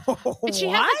 and she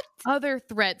has like other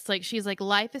threats. Like she's like,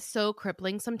 life is so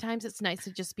crippling. Sometimes it's nice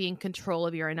to just be in control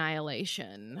of your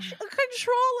annihilation.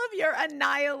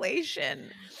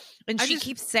 And she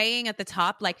keeps saying at the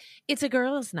top, like, it's a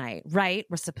girls' night, right?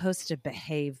 We're supposed to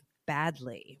behave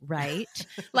badly, right?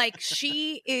 Like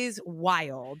she is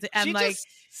wild, and she like just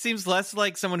seems less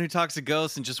like someone who talks to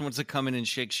ghosts and just wants to come in and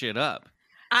shake shit up.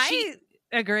 I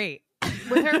agree.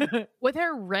 With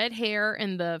her red hair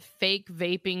and the fake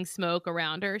vaping smoke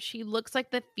around her, she looks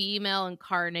like the female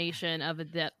incarnation of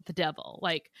the devil.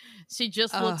 Like she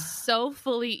just looks so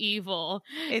fully evil.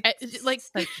 It's like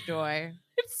such joy.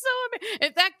 It's so amazing.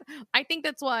 In fact, I think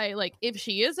that's why, like, if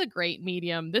she is a great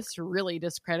medium, this really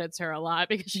discredits her a lot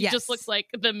because she just looks like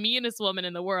the meanest woman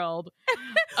in the world.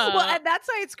 Well, and that's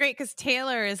why it's great because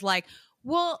Taylor is like,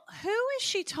 well, who is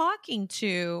she talking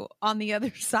to on the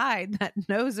other side that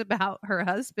knows about her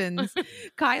husband's,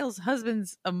 Kyle's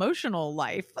husband's emotional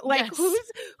life? Like,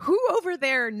 who over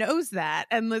there knows that?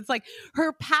 And it's like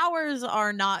her powers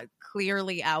are not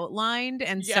clearly outlined.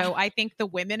 And so I think the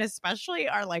women especially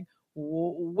are like,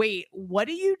 wait, what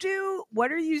do you do?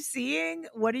 What are you seeing?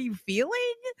 What are you feeling?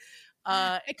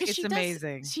 It's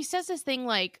amazing. She says this thing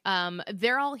like,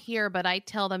 they're all here, but I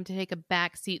tell them to take a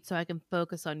back seat so I can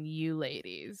focus on you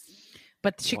ladies.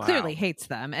 But she clearly hates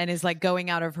them and is like going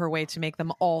out of her way to make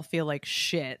them all feel like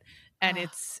shit. And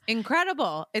it's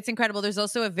incredible. It's incredible. There's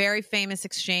also a very famous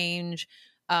exchange.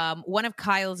 One of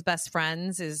Kyle's best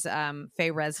friends is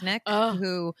Faye Resnick,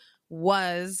 who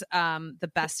was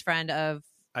the best friend of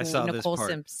Nicole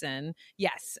Simpson.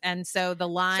 Yes. And so the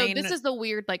line. So this is the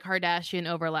weird like Kardashian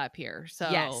overlap here. So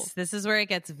yes, this is where it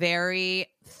gets very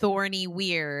thorny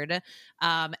weird.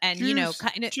 And you know,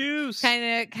 kind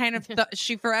of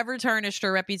she forever tarnished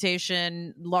her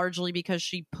reputation largely because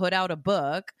she put out a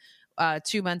book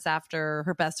 2 months after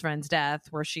her best friend's death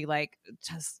where she like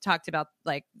just talked about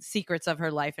like secrets of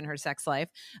her life and her sex life.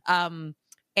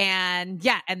 And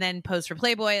then posed for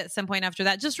Playboy at some point after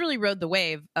that, just really rode the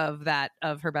wave of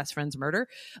her best friend's murder,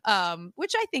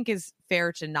 which I think is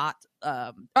fair to not,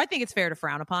 I think it's fair to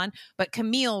frown upon, but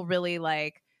Camille really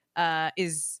like,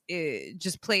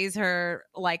 just plays her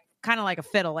like, kind of like a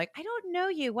fiddle. Like, I don't know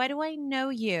you. Why do I know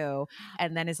you?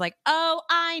 And then is like, oh,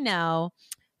 I know.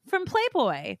 From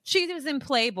Playboy. She was in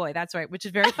Playboy. That's right. Which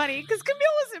is very funny because Camille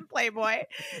was in Playboy.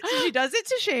 So she does it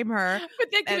to shame her. But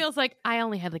then Camille's like, I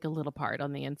only had like a little part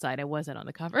on the inside. I wasn't on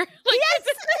the cover. Like, yes.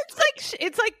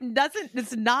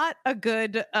 It's not a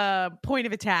good point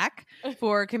of attack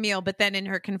for Camille. But then in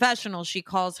her confessional, she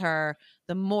calls her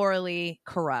the morally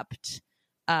corrupt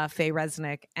Faye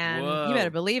Resnick. And you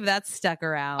better believe that's stuck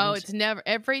around. Oh, it's never.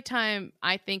 Every time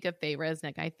I think of Faye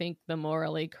Resnick, I think the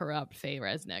morally corrupt Faye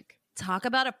Resnick. Talk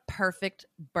about a perfect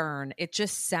burn. It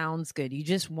just sounds good. You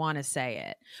just want to say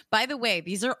it. By the way,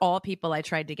 these are all people I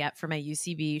tried to get for my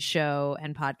UCB show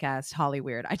and podcast,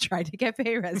 Hollyweird. I tried to get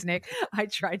Faye Resnick. I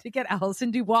tried to get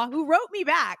Allison Dubois, who wrote me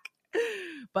back,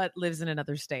 but lives in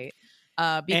another state.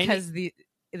 Because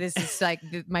this is like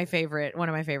one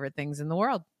of my favorite things in the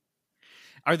world.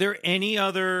 Are there any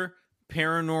other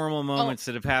paranormal moments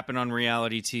that have happened on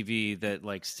reality TV that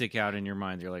like stick out in your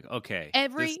mind? You're like, okay,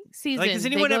 every season. Like, has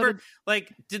anyone ever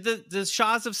like did the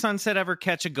Shaws of Sunset ever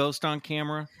catch a ghost on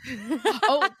camera?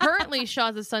 Currently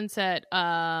Shaws of Sunset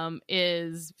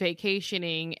is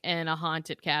vacationing in a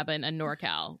haunted cabin in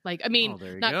NorCal. Like, I mean,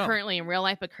 not currently in real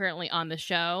life, but currently on the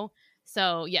show.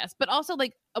 So yes, but also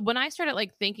like when I started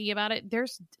like thinking about it,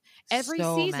 there's every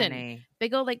season they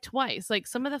go like twice. Like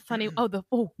some of the funny.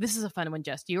 This is a fun one,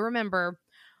 Jess. Do you remember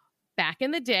back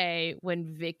in the day when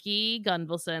Vicky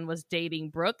Gunvalson was dating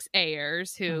Brooks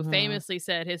Ayers, who famously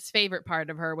said his favorite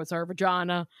part of her was her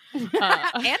vagina.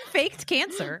 And faked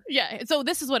cancer. Yeah. So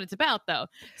this is what it's about, though.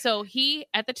 So he,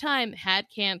 at the time, had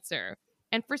cancer.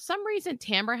 And for some reason,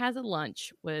 Tamara has a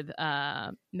lunch with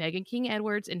Megan King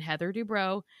Edwards and Heather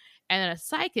Dubrow and a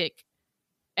psychic.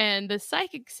 And the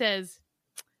psychic says,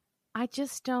 I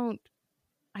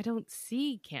don't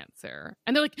see cancer.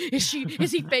 And they're like, is he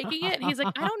faking it? And he's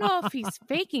like, I don't know if he's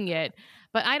faking it,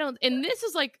 but I don't. And this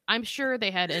is like, I'm sure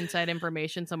they had inside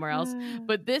information somewhere else,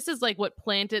 but this is like what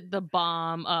planted the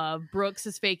bomb of Brooks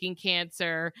is faking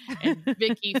cancer and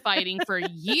Vicky fighting for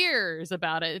years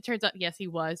about it. It turns out, yes, he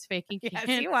was faking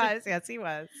cancer. Yes, he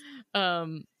was.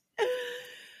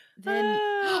 Then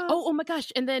oh my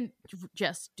gosh. And then,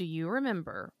 Jess, do you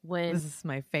remember when this is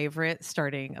my favorite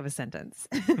starting of a sentence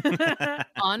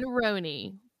on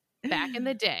Roni back in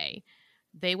the day,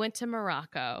 they went to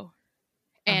Morocco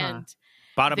and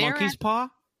bought a monkey's paw?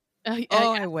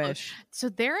 I wish. So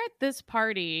they're at this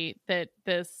party that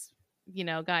this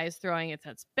guy is throwing.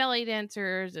 It's belly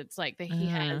dancers. It's like he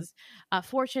has a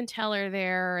fortune teller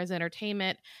there as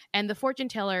entertainment, and the fortune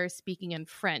teller is speaking in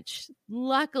French.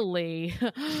 Luckily,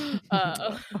 who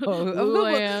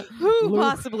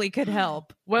possibly could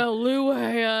help? Well,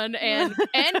 Luann and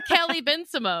Kelly Ben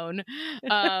Simone.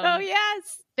 Oh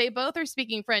yes, they both are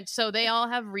speaking French, so they all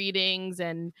have readings.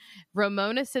 And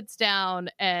Ramona sits down,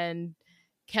 and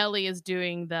Kelly is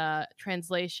doing the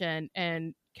translation,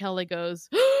 and Kelly goes.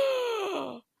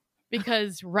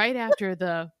 Because right after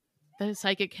the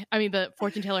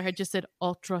fortune teller had just said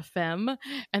ultra femme,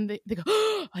 and they go,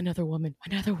 oh, another woman.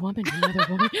 Everyone,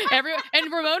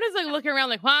 and Ramona's like looking around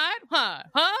like, what?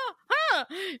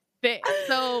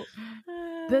 So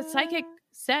the psychic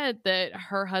said that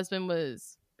her husband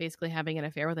was basically having an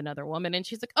affair with another woman, and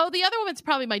she's like, oh, the other woman's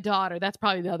probably my daughter. That's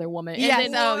probably the other woman. And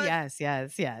yes. Then,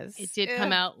 yes. It did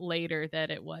come out later that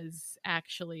it was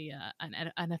actually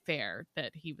an affair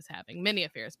that he was having. Many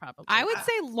affairs, probably. I would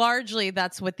say largely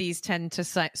that's what these tend to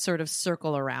sort of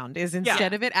circle around, is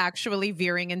instead of it actually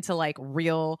veering into like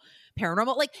real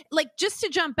paranormal, like just to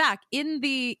jump back in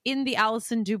the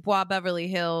Alison Dubois Beverly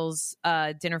Hills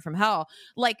Dinner from Hell,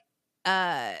 like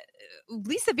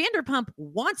Lisa Vanderpump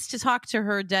wants to talk to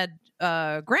her dead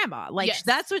grandma. Like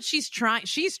that's what she's trying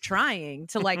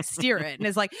to like steer it, and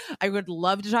is like, I would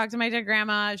love to talk to my dead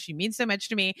grandma. She means so much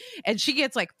to me. And she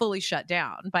gets like fully shut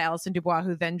down by Alison Dubois,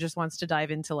 who then just wants to dive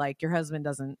into like, your husband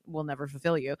will never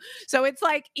fulfill you. So it's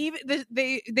like even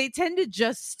they tend to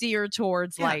just steer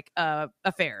towards like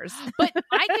affairs. But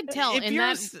I could tell if in you're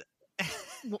that.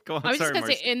 Go on, I was just gonna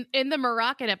Marcy. say in the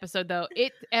Moroccan episode though,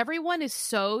 everyone is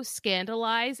so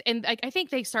scandalized, and I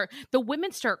think the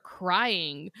women start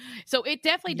crying. So it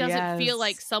definitely doesn't feel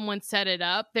like someone set it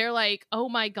up. They're like, oh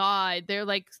my god, they're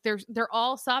like they're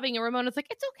all sobbing, and Ramona's like,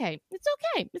 it's okay.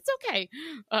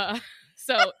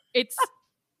 So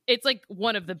it's like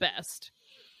one of the best.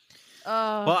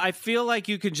 Well, I feel like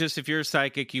you can just, if you're a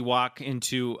psychic, you walk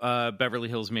into Beverly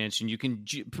Hills Mansion, you can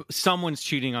someone's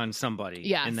cheating on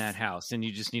somebody in that house, and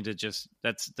you just need to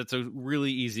that's a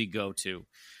really easy go-to.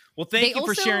 Well, thank you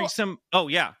for sharing some. Oh,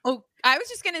 yeah. Oh, I was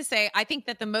just going to say, I think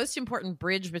that the most important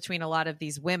bridge between a lot of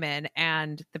these women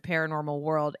and the paranormal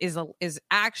world is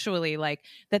actually like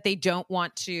that they don't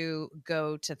want to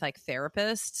go to like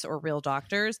therapists or real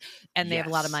doctors, and they have a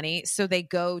lot of money. So they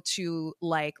go to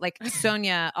like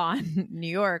Sonia on New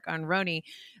York on Roni,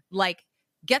 like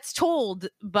gets told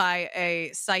by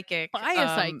a psychic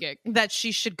that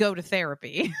she should go to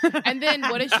therapy. And then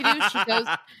what does she do? She goes...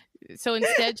 So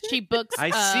instead, she books.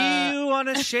 I see you on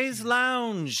a chaise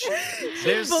lounge.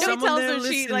 There's someone there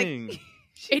listening.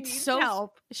 It's so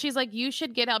help. She's like, you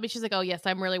should get help. But she's like, oh yes,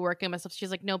 I'm really working on myself. She's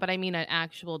like, no, but I mean an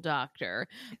actual doctor.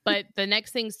 But the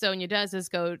next thing Sonia does is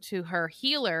go to her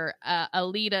healer,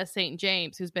 Alita St.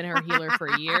 James, who's been her healer for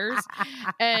years.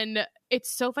 And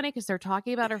it's so funny because they're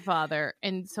talking about her father,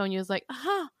 and Sonia's like,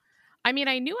 I mean,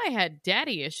 I knew I had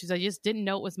daddy issues. I just didn't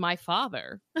know it was my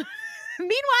father.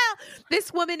 Meanwhile,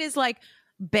 this woman is like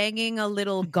banging a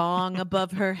little gong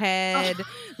above her head,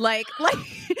 like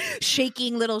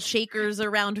shaking little shakers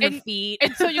around her feet.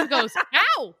 And Sonia goes,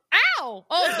 ow, ow.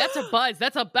 Oh, that's a buzz.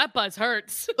 That buzz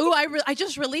hurts. Ooh, I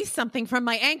just released something from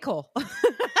my ankle.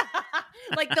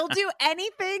 Like they'll do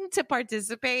anything to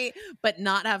participate, but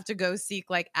not have to go seek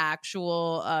like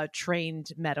actual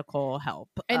trained medical help,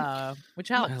 which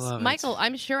helps. Michael,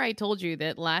 I'm sure I told you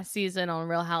that last season on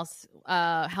Real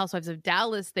Housewives of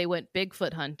Dallas, they went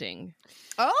Bigfoot hunting.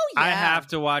 Oh, yeah. I have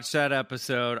to watch that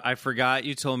episode. I forgot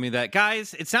you told me that.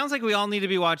 Guys, it sounds like we all need to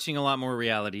be watching a lot more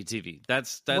reality TV.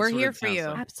 That's We're what here it for sounds you.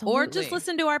 like. Absolutely. Or just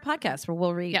listen to our podcast where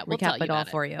we'll, we'll tell recap you it all about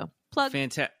it. for you. Plug.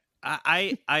 Fantastic.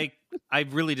 I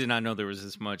really did not know there was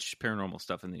this much paranormal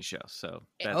stuff in these shows. So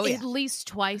that's... At least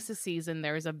twice a season,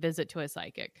 there's a visit to a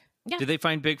psychic. Yeah. Did they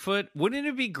find Bigfoot? Wouldn't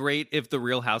it be great if the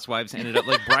Real Housewives ended up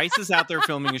like Bryce is out there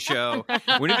filming a show?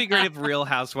 Wouldn't it be great if Real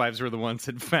Housewives were the ones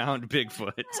that found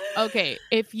Bigfoot? Okay,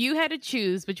 if you had to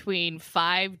choose between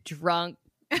 5 drunk,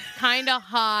 kind of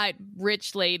hot,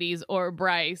 rich ladies or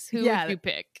Bryce, who would you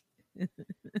pick? You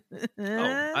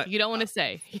don't want to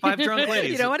say. 5 drunk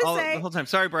ladies. You don't want to say. The whole time.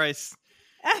 Sorry, Bryce.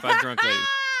 5 drunk ladies.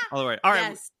 All the way. All right.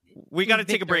 Yes. We got to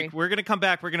take a Victory. break. We're going to come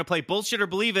back. We're going to play Bullshit or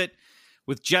Believe It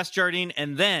with Jess Jardine,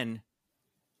 and then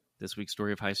this week's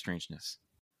story of high strangeness.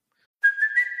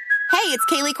 Hey, it's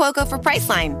Kaylee Cuoco for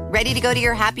Priceline. Ready to go to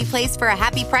your happy place for a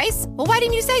happy price? Well, why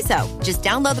didn't you say so? Just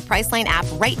download the Priceline app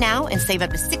right now and save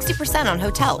up to 60% on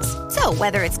hotels. So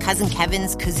whether it's Cousin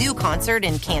Kevin's Kazoo Concert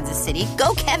in Kansas City,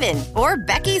 go Kevin, or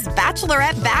Becky's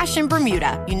Bachelorette Bash in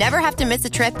Bermuda, you never have to miss a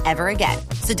trip ever again.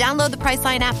 So download the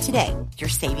Priceline app today. Your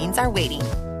savings are waiting.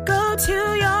 Go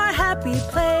to your happy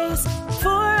place for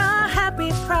a happy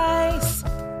price.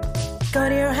 Go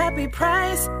to your happy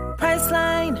price,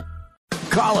 Priceline.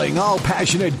 Calling all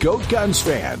passionate Goat Guns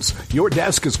fans. Your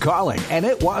desk is calling, and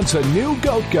it wants a new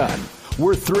Goat Gun.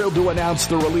 We're thrilled to announce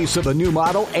the release of a new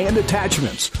model and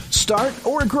attachments. Start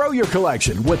or grow your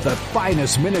collection with the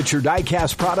finest miniature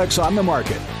die-cast products on the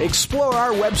market. Explore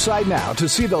our website now to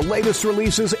see the latest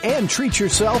releases and treat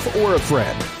yourself or a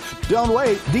friend. Don't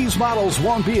wait. These models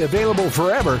won't be available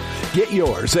forever. Get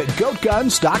yours at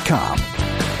goatguns.com.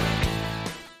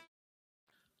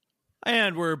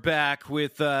 And we're back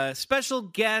with special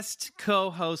guest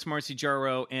co-host Marcy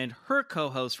Jarreau and her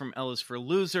co-host from Ellis for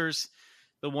Losers,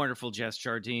 the wonderful Jess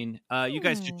Jardine. You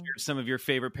guys just shared some of your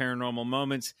favorite paranormal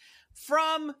moments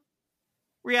from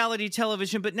reality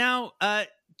television. But now,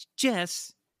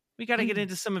 Jess, we got to get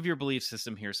into some of your belief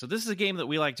system here. So this is a game that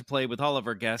we like to play with all of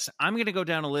our guests. I'm going to go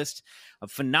down a list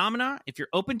of phenomena. If you're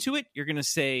open to it, you're going to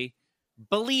say,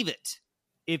 believe it.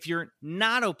 If you're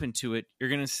not open to it,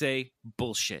 you're going to say,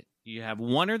 bullshit. You have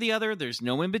one or the other. There's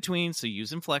no in between, so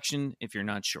use inflection if you're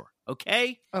not sure.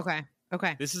 Okay? Okay.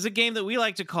 This is a game that we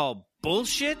like to call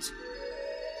Bullshit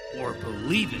or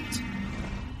Believe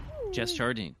It. Jess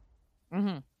Jardine.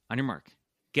 Mm-hmm. On your mark.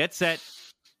 Get set.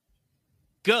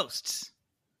 Ghosts.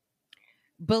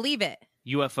 Believe it.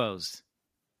 UFOs.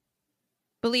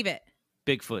 Believe it.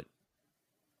 Bigfoot.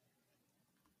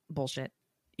 Bullshit.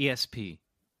 ESP.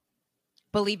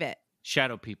 Believe it.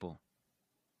 Shadow people.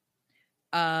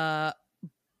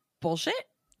 Bullshit.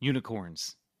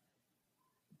 Unicorns.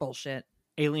 Bullshit.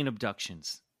 Alien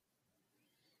abductions.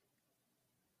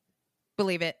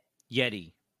 Believe it.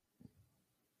 Yeti.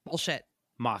 Bullshit.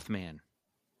 Mothman.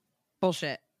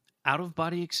 Bullshit.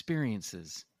 Out-of-body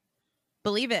experiences.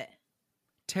 Believe it.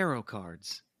 Tarot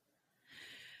cards.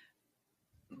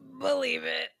 Believe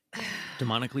it.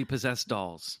 Demonically possessed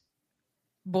dolls.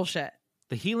 Bullshit.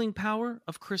 The healing power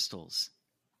of crystals.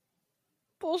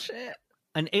 Bullshit.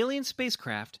 An alien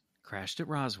spacecraft crashed at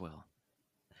Roswell.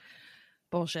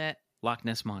 Bullshit. Loch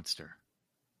Ness Monster.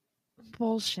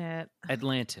 Bullshit.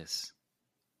 Atlantis.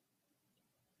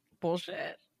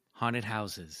 Bullshit. Haunted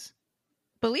houses.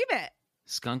 Believe it.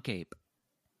 Skunk ape.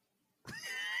 I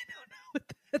don't know what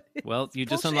that is. Well, you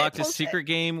just Bullshit, unlocked a bullshit. secret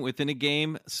game within a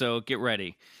game, so get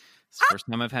ready. It's the first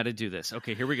time I've had to do this.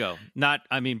 Okay, here we go.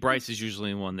 Bryce is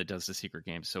usually the one that does the secret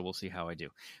game, so we'll see how I do.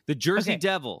 The Jersey Okay.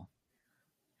 Devil.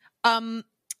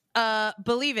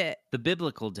 Believe it. The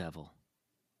Biblical Devil.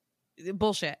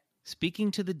 Bullshit.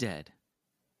 Speaking to the Dead.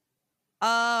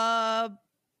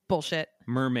 Bullshit.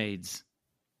 Mermaids.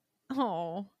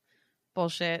 Oh,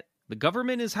 bullshit. The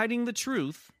government is hiding the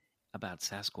truth about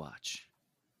Sasquatch.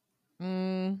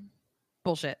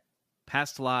 Bullshit.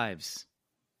 Past lives.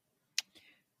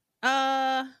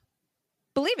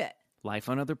 Believe it. Life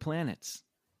on other planets.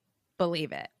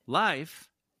 Believe it. Life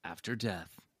after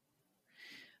death.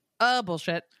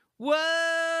 Bullshit.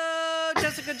 Whoa,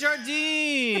 Jessica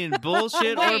Jardine.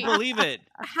 Bullshit or Wait. believe it.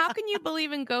 How can you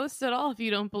believe in ghosts at all if you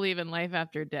don't believe in life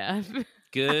after death?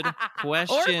 Good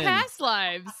question. Or past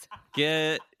lives.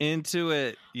 Get into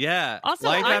it. Yeah. Also,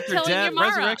 life I'm after telling death. you, Mara.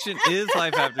 Resurrection is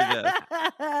life after death.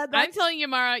 I'm telling you,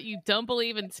 Mara, you don't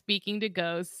believe in speaking to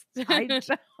ghosts. I don't.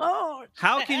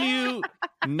 How can you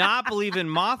not believe in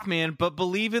Mothman, but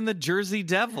believe in the Jersey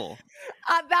Devil?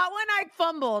 That one I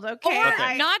fumbled. Okay.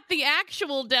 Or not the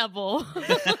actual devil.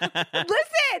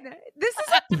 Listen, this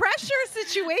is a pressure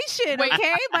situation. Wait.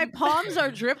 Okay, my palms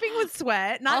are dripping with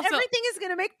sweat. Not Also, everything is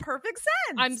going to make perfect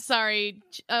sense. I'm sorry,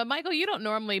 Michael, you don't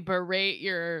normally berate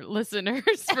your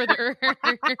listeners for their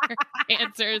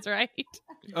answers, right?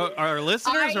 Our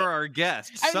listeners or our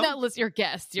guests? I'm not your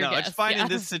guests. Your no, guests, it's fine yeah. in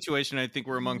this situation. I think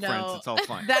we're among friends. It's all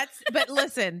fine. But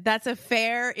listen, that's a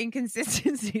fair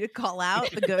inconsistency to call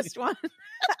out the ghost one.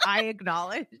 I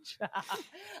acknowledge.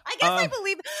 I guess I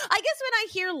believe. I guess when I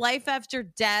hear life after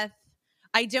death,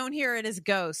 I don't hear it as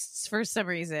ghosts for some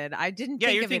reason. I didn't. Yeah,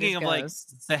 think you're of it thinking as of like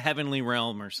ghosts. the heavenly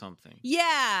realm or something.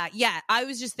 Yeah. I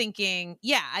was just thinking.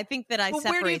 Yeah, I think that I But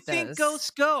separate where do you think those.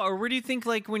 ghosts go? Or where do you think,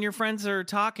 like, when your friends are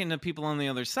talking to people on the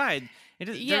other side,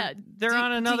 they're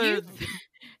on another.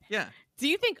 Yeah. Do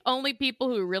you think only people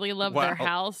who really love Wow. their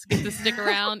house get to stick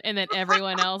around and then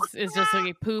everyone else is just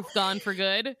like poof, gone for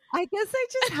good? I guess I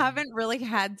just haven't really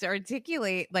had to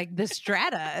articulate like the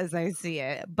strata as I see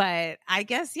it. But I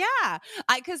guess, yeah.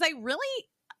 Because I really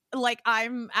like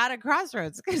I'm at a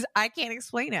crossroads because I can't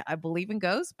explain it. I believe in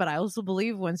ghosts, but I also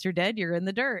believe once you're dead, you're in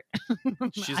the dirt.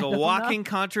 She's I a don't walking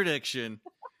contradiction.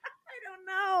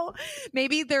 know.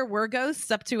 Maybe there were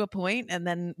ghosts up to a point, and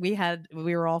then we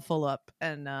were all full up,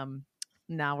 and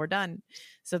now we're done.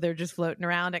 So they're just floating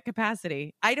around at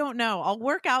capacity. I don't know. I'll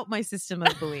work out my system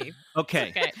of belief.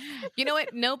 Okay. You know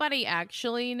what? Nobody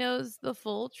actually knows the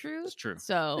full truth. It's true.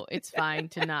 So it's fine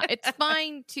to not. It's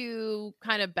fine to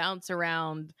kind of bounce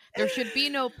around. There should be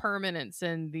no permanence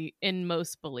in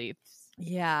most beliefs.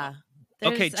 Yeah.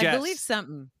 Okay, I Jess. believe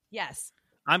something. Yes.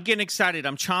 I'm getting excited.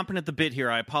 I'm chomping at the bit here.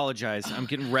 I apologize. I'm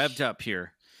getting revved up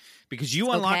here because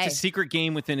you unlocked a secret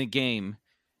game within a game.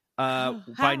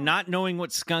 By not knowing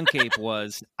what skunk ape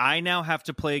was, I now have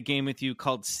to play a game with you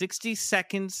called 60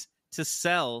 Seconds to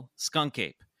Sell Skunk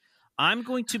Ape. I'm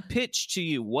going to pitch to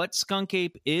you what skunk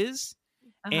ape is,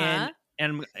 and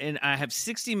I have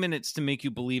 60 minutes to make you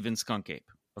believe in skunk ape.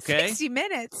 Okay, 60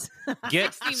 minutes.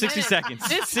 Get 60 seconds.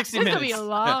 60 minutes. This will be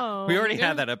long. We already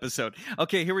had that episode.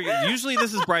 Okay, here we go. Usually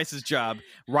this is Bryce's job.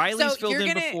 Riley's filled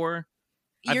in before.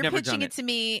 You're pitching it to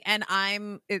me, and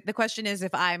the question is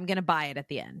if I'm going to buy it at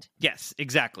the end. Yes,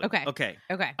 exactly. Okay.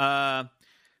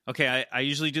 I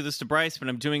usually do this to Bryce, but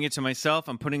I'm doing it to myself.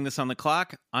 I'm putting this on the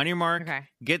clock. On your mark,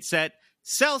 get set,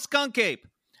 sell skunk ape.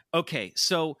 Okay,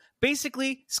 so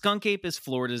basically, skunk ape is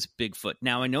Florida's Bigfoot.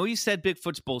 Now, I know you said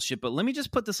Bigfoot's bullshit, but let me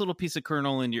just put this little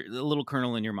kernel in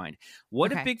your mind.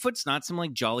 What if Bigfoot's not some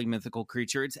like jolly mythical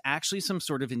creature? It's actually some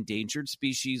sort of endangered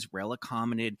species, relic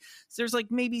hominid. So there's like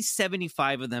maybe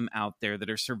 75 of them out there that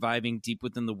are surviving deep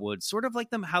within the woods, sort of like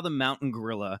how the mountain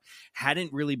gorilla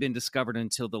hadn't really been discovered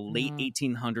until the late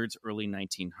 1800s, early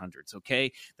 1900s.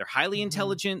 Okay, they're highly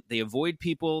intelligent. They avoid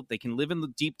people. They can live in the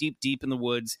deep in the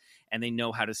woods, and they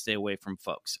know how to stay away from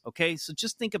folks. Okay, so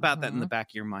just think about that in the back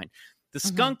of your mind. The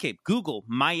skunk ape, Google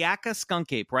Mayaka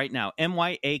skunk ape right now,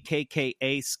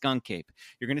 Myakka skunk ape.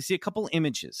 You're going to see a couple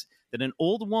images that an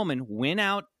old woman went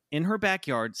out in her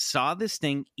backyard, saw this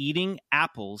thing eating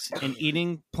apples and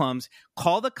eating plums,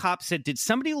 called the cops, said, did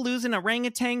somebody lose an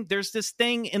orangutan? There's this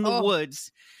thing in the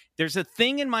woods. There's a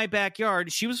thing in my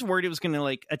backyard. She was worried it was going to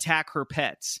like attack her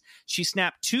pets. She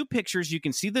snapped 2 pictures. You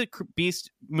can see the beast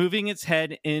moving its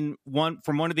head from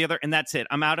one to the other, and that's it.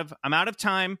 I'm out of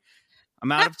time.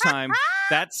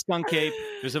 That's skunk ape.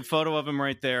 There's a photo of him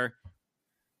right there.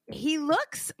 He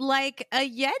looks like a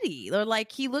Yeti, or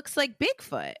like he looks like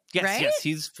Bigfoot. Yes, right? yes,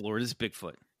 he's Florida's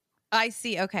Bigfoot. I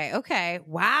see. Okay.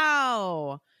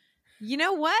 Wow. You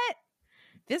know what?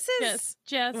 This is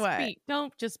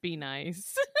don't just be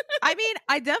nice. I mean,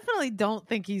 I definitely don't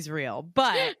think he's real,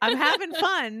 but I'm having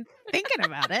fun thinking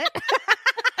about it.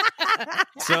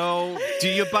 So, do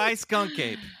you buy skunk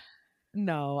ape?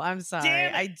 No, I'm sorry.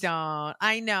 I don't.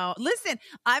 I know. Listen,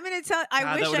 I'm going to tell.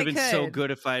 I wish I could. That would have been so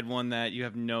good if I'd won that. You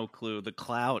have no clue the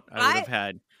clout I would have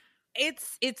had.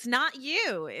 It's not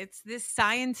you. It's this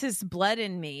scientist blood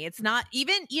in me. It's not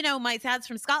even, my dad's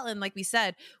from Scotland. Like we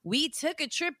said, we took a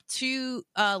trip to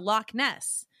Loch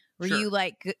Ness where you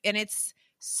and it's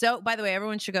so, by the way,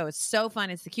 everyone should go. It's so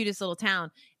fun. It's the cutest little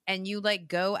town. And you like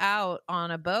go out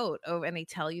on a boat and they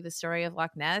tell you the story of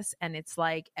Loch Ness. And it's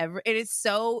like, it is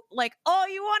so like, all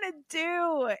you want to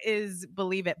do is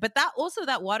believe it. But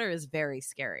that water is very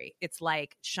scary. It's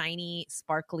like shiny,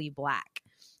 sparkly black.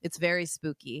 It's very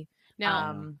spooky.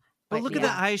 Now, But look at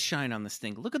the eyes shine on this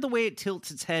thing. Look at the way it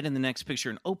tilts its head in the next picture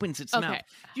and opens its mouth.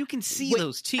 You can see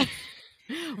those teeth.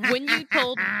 When you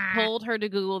told her to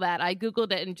Google that, I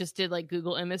Googled it and just did like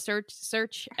Google image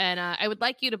search. And I would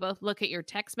like you to both look at your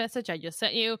text message I just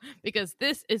sent you, because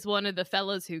this is one of the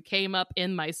fellows who came up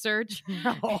in my search.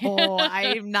 Oh,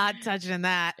 I'm not touching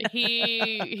that.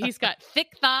 He's got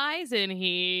thick thighs and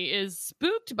he is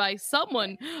spooked by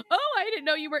someone. Oh, I didn't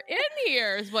know you were in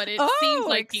here is what it seems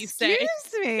like he's saying.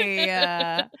 Excuse me.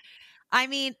 I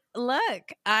mean,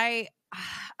 look,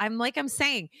 I'm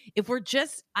saying, if we're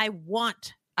just, I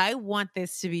want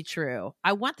this to be true.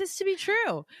 I want this to be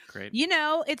true. Great. You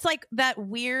know, it's like that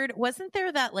weird, wasn't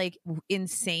there that like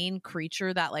insane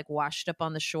creature that like washed up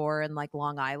on the shore in like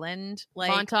Long Island? Like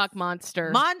Montauk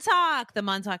Monster. The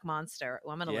Montauk Monster.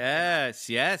 Well, I'm gonna look yes.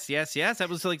 That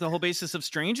was like the whole basis of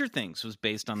Stranger Things was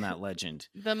based on that legend.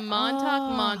 The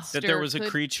Montauk Monster. That there was a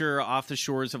creature off the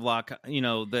shores of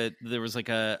that there was like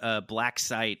a black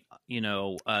site,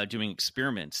 doing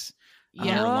experiments. On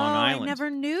Long Island. I never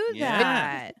knew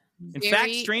that. In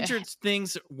fact, Stranger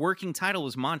Things' working title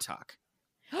was Montauk.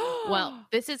 Well,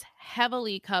 this is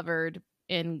heavily covered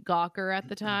in Gawker at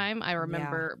the time. I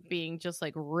remember being just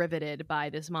like riveted by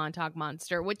this Montauk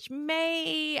Monster, which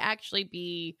may actually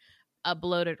be a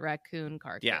bloated raccoon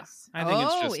carcass. Yeah, I think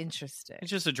it's just interesting.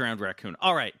 It's just a drowned raccoon.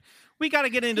 All right, we got to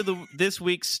get into this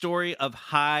week's story of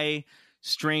high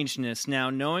strangeness. Now,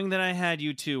 knowing that I had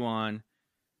you two on,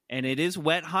 and it is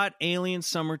Wet Hot Alien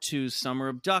Summer 2 Summer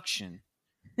Abduction,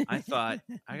 I thought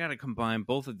I got to combine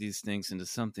both of these things into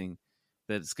something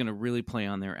that's going to really play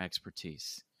on their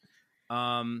expertise.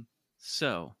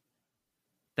 So,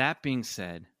 that being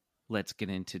said, let's get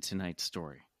into tonight's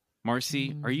story.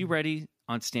 Marcy, are you ready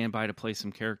on standby to play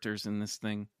some characters in this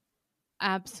thing?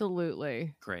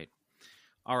 Absolutely. Great.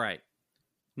 All right.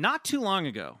 Not too long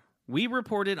ago, we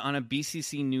reported on a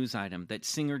BCC news item that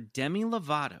singer Demi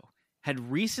Lovato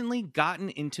had recently gotten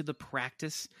into the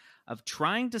practice of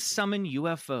trying to summon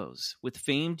UFOs with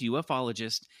famed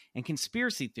ufologist and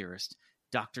conspiracy theorist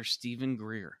Dr. Stephen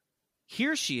Greer.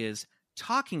 Here she is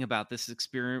talking about this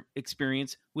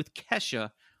experience with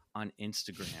Kesha on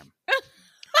Instagram.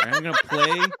 Right, I'm going to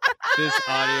play this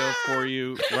audio for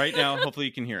you right now. Hopefully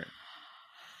you can hear it.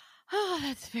 Oh,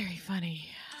 that's very funny.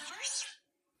 The first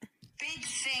big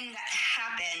thing that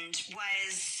happened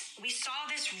was we saw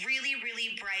this really,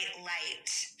 really bright light.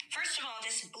 First of all,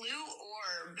 this blue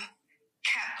orb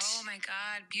kept... Oh my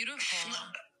God, beautiful.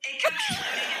 It kept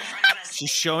floating in front of us.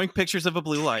 She's showing pictures of a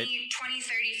blue light. 20,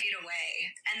 30 feet away.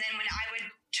 And then when I would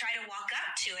try to walk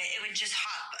up to it, it would just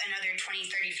hop another 20,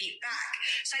 30 feet back.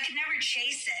 So I could never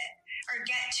chase it or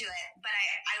get to it. But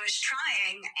I was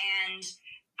trying, and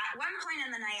at one point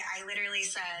in the night, I literally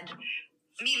said...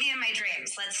 meet me in my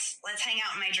dreams. Let's hang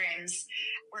out in my dreams.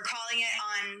 We're calling it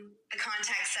on the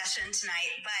contact session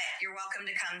tonight, but you're welcome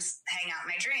to come hang out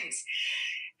in my dreams.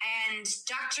 And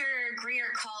Dr. Greer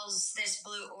calls this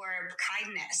blue orb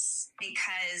kindness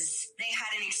because they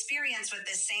had an experience with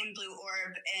this same blue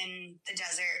orb in the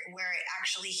desert where it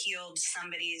actually healed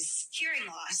somebody's hearing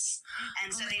loss.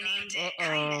 And so they named it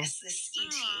Kindness, this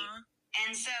ET.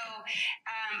 And so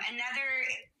I don't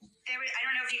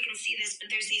know if you can see this, but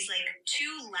there's these like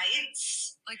two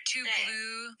lights. Like two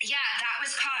blue? Yeah, that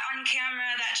was caught on camera.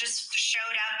 That just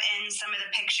showed up in some of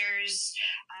the pictures.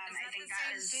 I think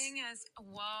that was... thing as...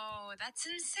 Whoa, that's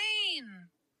insane.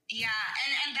 Yeah,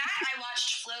 and that I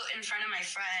watched float in front of my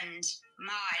friend,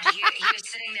 Maud. He was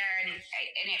sitting there, and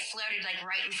it floated like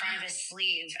right in front of his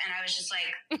sleeve. And I was just like,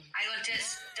 I looked at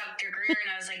Dr. Greer,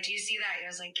 and I was like, do you see that? He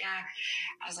was like, yeah.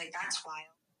 I was like, that's wild.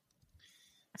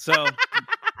 So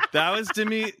that was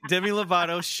Demi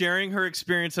Lovato sharing her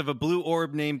experience of a blue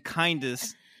orb named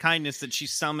Kindness that she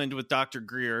summoned with Dr.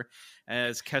 Greer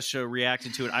as Kesha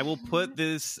reacted to it. I will put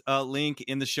this link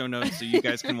in the show notes so you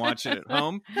guys can watch it at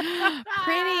home.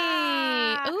 Pretty.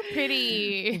 Oh,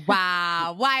 pretty.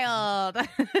 Wow. Wild.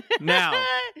 Now,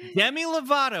 Demi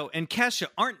Lovato and Kesha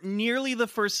aren't nearly the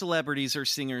first celebrities or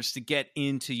singers to get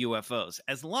into UFOs.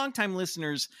 As longtime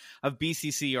listeners of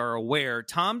BCC are aware,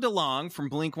 Tom DeLonge from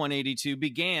Blink-182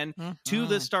 began To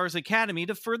the Stars Academy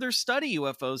to further study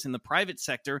UFOs in the private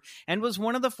sector and was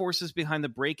one of the forces behind the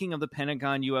breaking of the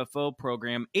Pentagon UFO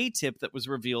program ATIP that was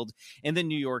revealed in the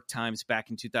New York Times back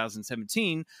in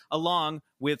 2017, along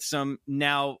with some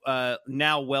now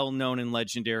well-known and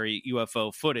legendary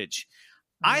UFO footage.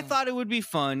 I thought it would be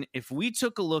fun if we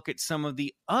took a look at some of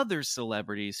the other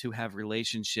celebrities who have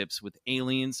relationships with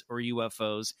aliens or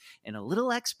UFOs in a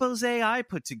little expose I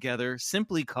put together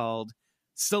simply called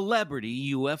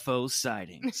Celebrity UFO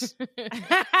Sightings.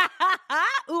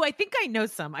 Ooh, I think I know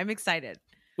some. I'm excited.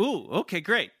 Ooh, okay,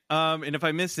 great. And if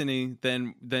I miss any,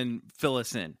 then fill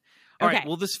us in. All right.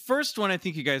 Well, this first one I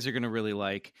think you guys are going to really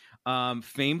like.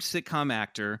 Famed sitcom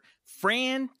actor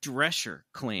Fran Drescher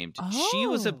claimed she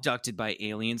was abducted by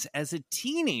aliens as a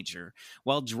teenager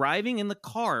while driving in the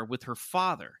car with her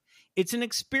father. It's an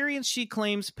experience she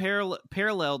claims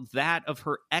paralleled that of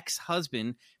her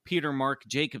ex-husband, Peter Mark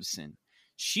Jacobson.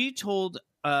 She told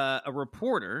a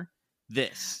reporter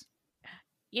this.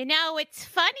 You know, it's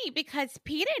funny because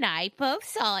Peter and I both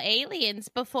saw aliens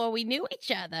before we knew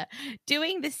each other,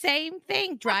 doing the same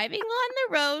thing, driving on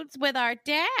the roads with our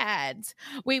dads.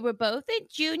 We were both in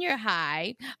junior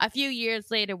high. A few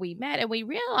years later, we met and we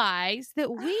realized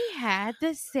that we had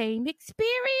the same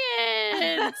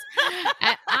experience.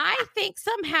 And I think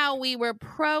somehow we were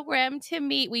programmed to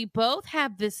meet. We both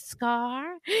have this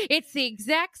scar. It's the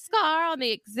exact scar on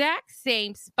the exact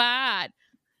same spot.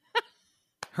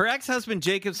 Her ex-husband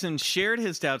Jacobson shared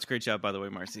his doubts. Great job, by the way,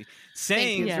 Marcy.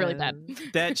 Saying really bad.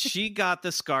 that she got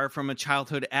the scar from a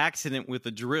childhood accident with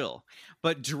a drill.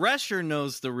 But Drescher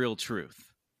knows the real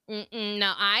truth.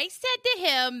 Now, I said to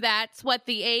him that's what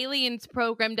the aliens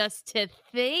programmed us to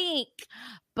think.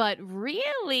 But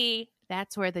really,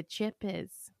 that's where the chip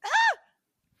is.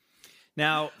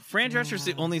 Now, Fran Drescher's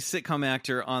the only sitcom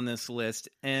actor on this list.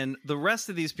 And the rest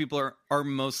of these people are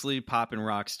mostly pop and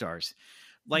rock stars.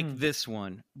 Like this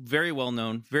one, very well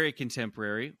known, very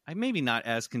contemporary. Maybe not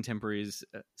as contemporary as,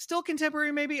 still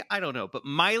contemporary maybe? I don't know. But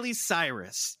Miley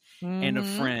Cyrus and a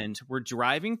friend were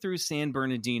driving through San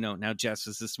Bernardino. Now, Jess,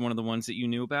 is this one of the ones that you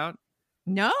knew about?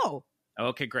 No.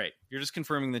 Okay, great. You're just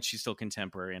confirming that she's still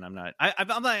contemporary, and I'm not.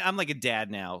 I'm like a dad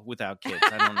now without kids.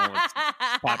 I don't know what's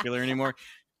popular anymore.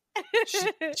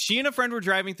 She and a friend were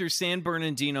driving through San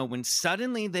Bernardino when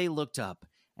suddenly they looked up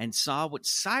and saw what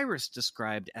Cyrus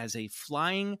described as a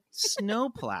flying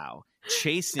snowplow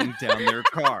chasing down their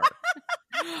car.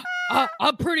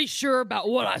 I'm pretty sure about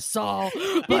what I saw,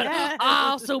 but I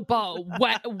also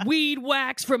bought weed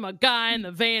wax from a guy in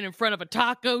the van in front of a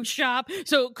taco shop,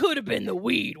 so it could have been the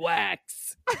weed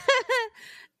wax.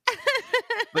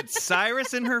 But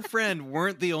Cyrus and her friend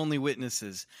weren't the only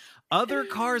witnesses. Other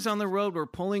cars on the road were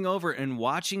pulling over and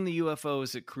watching the UFO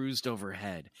as it cruised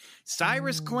overhead.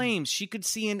 Cyrus claims she could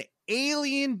see an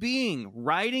alien being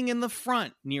riding in the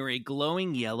front near a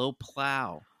glowing yellow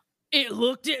plow. It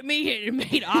looked at me and it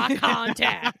made eye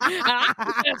contact.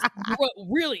 That's what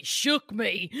really shook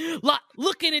me. Like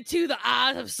looking into the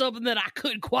eyes of something that I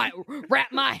couldn't quite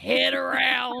wrap my head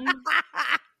around.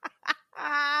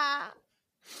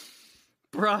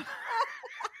 Bruh.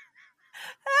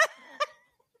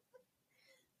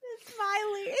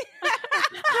 Miley.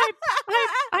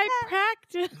 I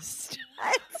practiced.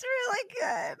 It's really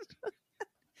good.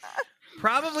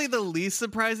 Probably the least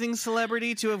surprising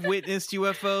celebrity to have witnessed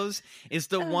UFOs is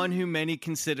the one who many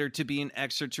consider to be an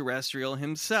extraterrestrial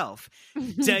himself,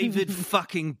 David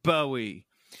fucking Bowie.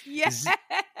 Yes.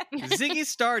 Ziggy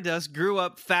Stardust grew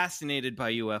up fascinated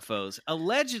by UFOs.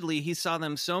 Allegedly, he saw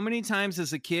them so many times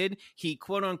as a kid, he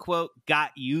quote-unquote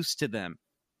got used to them.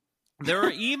 There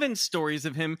are even stories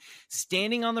of him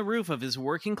standing on the roof of his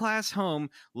working-class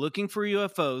home looking for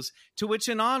UFOs, to which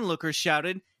an onlooker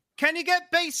shouted, "Can you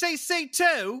get BCC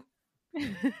too?"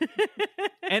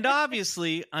 And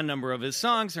obviously, a number of his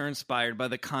songs are inspired by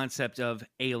the concept of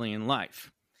alien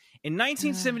life. In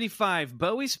 1975,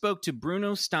 Bowie spoke to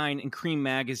Bruno Stein in Cream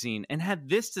magazine and had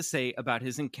this to say about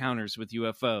his encounters with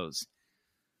UFOs.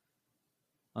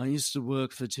 "I used to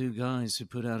work for two guys who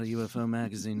put out a UFO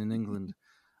magazine in England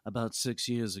about 6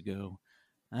 years ago,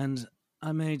 and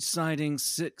I made sightings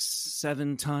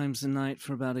 6-7 times a night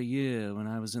for about a year when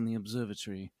I was in the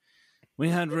observatory. We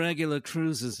had regular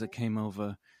cruisers that came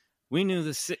over. We knew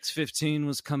the 6:15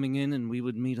 was coming in and we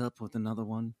would meet up with another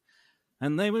one.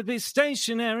 And they would be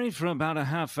stationary for about a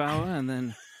half hour, and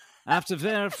then after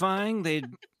verifying they'd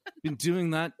been doing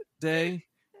that day,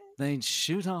 they'd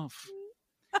shoot off."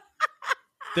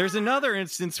 There's another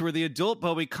instance where the adult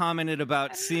Bowie commented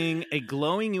about seeing a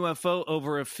glowing UFO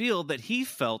over a field that he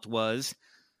felt was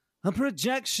a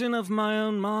projection of my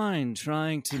own mind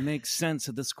trying to make sense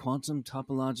of this quantum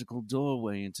topological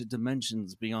doorway into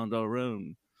dimensions beyond our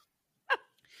own.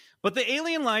 But the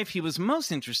alien life he was most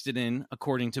interested in,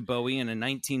 according to Bowie in a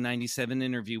 1997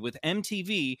 interview with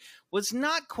MTV, was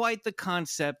not quite the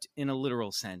concept in a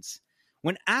literal sense.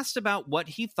 When asked about what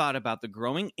he thought about the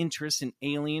growing interest in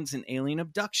aliens and alien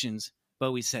abductions,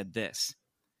 Bowie said this.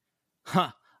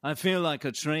 I feel like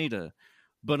a trader,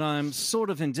 but I'm sort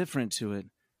of indifferent to it.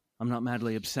 I'm not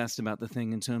madly obsessed about the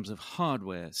thing in terms of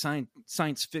hardware,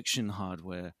 science fiction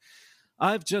hardware.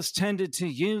 I've just tended to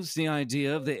use the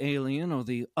idea of the alien or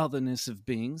the otherness of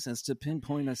beings as to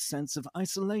pinpoint a sense of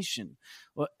isolation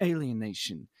or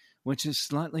alienation, which is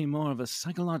slightly more of a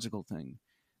psychological thing.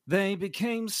 They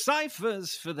became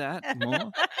ciphers for that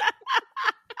more.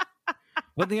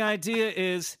 But the idea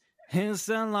is, is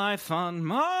there life on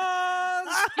Mars?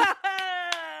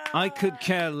 I could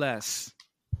care less.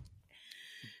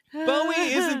 Bowie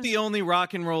isn't the only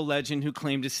rock and roll legend who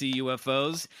claimed to see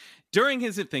UFOs. During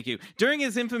his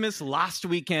infamous Lost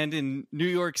Weekend in New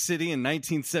York City in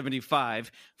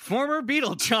 1975, former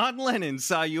Beatle John Lennon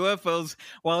saw UFOs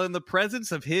while in the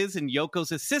presence of his and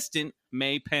Yoko's assistant,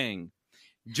 May Pang.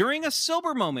 During a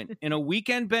sober moment in a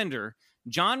weekend bender,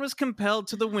 John was compelled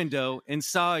to the window and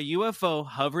saw a UFO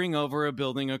hovering over a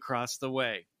building across the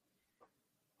way.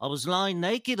 I was lying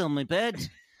naked on my bed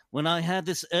when I had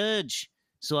this urge,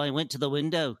 so I went to the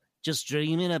window, just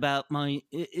dreaming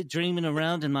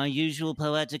around in my usual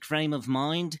poetic frame of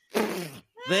mind.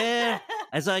 There,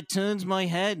 as I turned my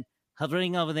head,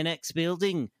 hovering over the next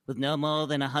building, with no more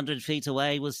than 100 feet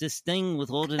away, was this thing with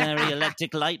ordinary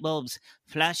electric light bulbs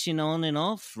flashing on and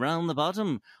off round the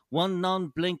bottom, one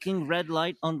non-blinking red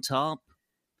light on top.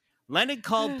 Lennon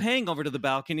called Pang over to the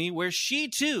balcony, where she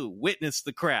too witnessed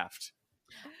the craft.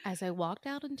 As I walked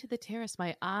out into the terrace,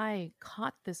 my eye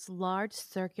caught this large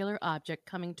circular object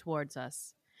coming towards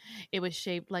us. It was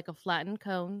shaped like a flattened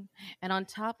cone, and on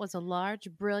top was a large,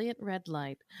 brilliant red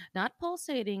light, not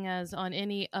pulsating as on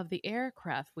any of the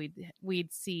aircraft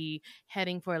we'd see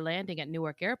heading for a landing at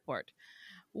Newark Airport.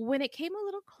 When it came a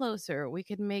little closer, we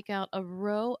could make out a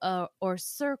row or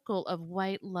circle of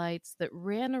white lights that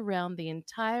ran around the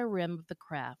entire rim of the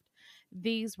craft.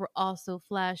 These were also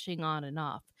flashing on and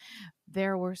off.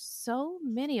 There were so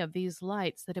many of these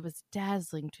lights that it was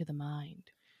dazzling to the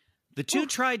mind. The two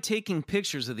tried taking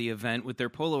pictures of the event with their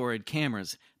Polaroid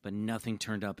cameras, but nothing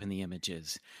turned up in the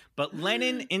images. But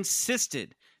Lennon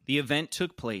insisted the event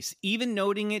took place, even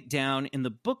noting it down in the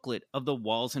booklet of the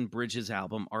Walls and Bridges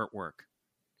album artwork.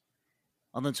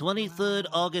 On the 23rd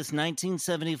August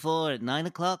 1974 at 9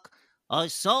 o'clock, I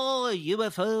saw a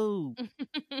UFO.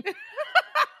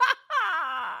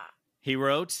 He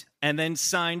wrote, and then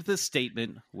signed the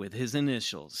statement with his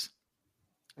initials.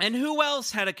 And who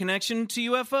else had a connection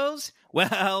to UFOs?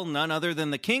 Well, none other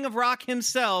than the king of rock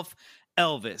himself,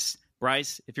 Elvis.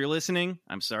 Bryce, if you're listening,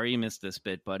 I'm sorry you missed this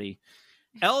bit, buddy.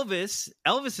 Elvis's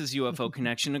UFO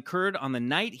connection occurred on the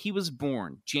night he was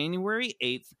born, January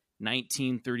 8th,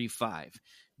 1935.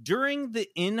 During the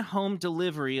in-home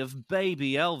delivery of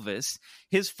baby Elvis,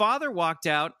 his father walked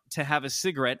out to have a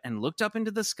cigarette and looked up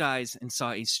into the skies and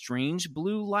saw a strange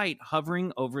blue light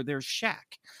hovering over their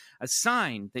shack, a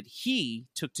sign that he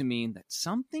took to mean that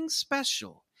something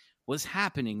special was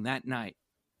happening that night.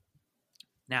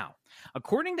 Now,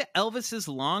 according to Elvis's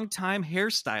longtime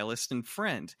hairstylist and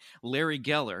friend, Larry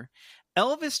Geller,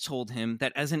 Elvis told him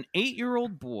that as an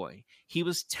 8-year-old boy, he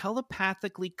was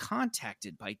telepathically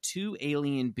contacted by two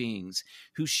alien beings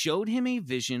who showed him a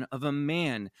vision of a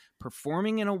man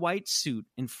performing in a white suit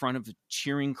in front of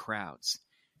cheering crowds.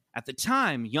 At the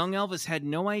time, young Elvis had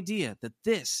no idea that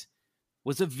this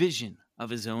was a vision of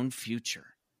his own future.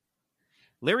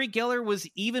 Larry Geller was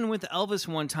even with Elvis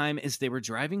one time as they were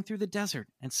driving through the desert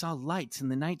and saw lights in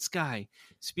the night sky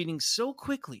speeding so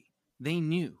quickly they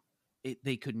knew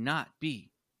they could not be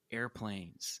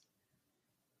airplanes.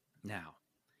 Now,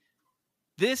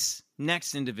 this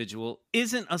next individual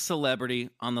isn't a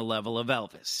celebrity on the level of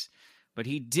Elvis, but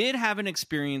he did have an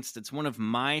experience that's one of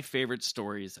my favorite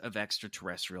stories of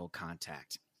extraterrestrial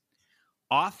contact.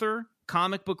 Author,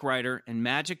 comic book writer, and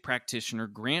magic practitioner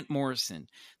Grant Morrison,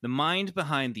 the mind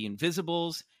behind The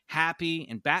Invisibles, Happy,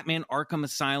 and Batman Arkham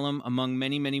Asylum, among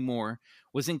many, many more,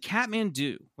 was in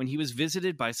Kathmandu when he was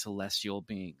visited by celestial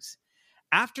beings.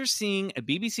 After seeing a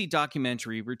BBC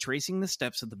documentary retracing the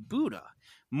steps of the Buddha,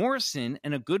 Morrison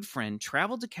and a good friend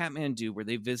traveled to Kathmandu where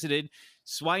they visited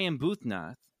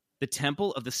Swayambhunath, the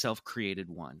temple of the self-created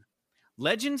one.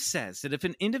 Legend says that if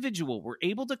an individual were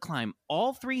able to climb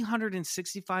all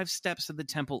 365 steps of the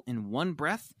temple in one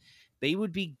breath, they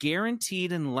would be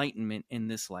guaranteed enlightenment in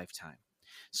this lifetime.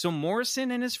 So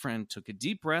Morrison and his friend took a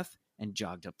deep breath and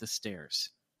jogged up the stairs.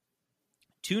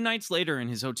 2 nights later in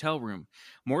his hotel room,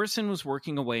 Morrison was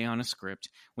working away on a script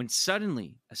when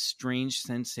suddenly a strange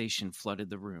sensation flooded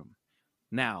the room.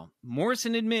 Now,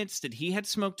 Morrison admits that he had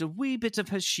smoked a wee bit of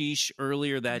hashish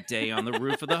earlier that day on the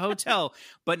roof of the hotel,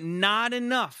 but not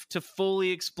enough to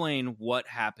fully explain what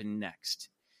happened next.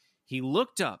 He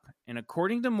looked up, and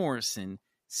according to Morrison,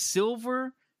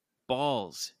 silver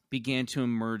balls began to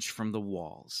emerge from the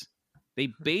walls. They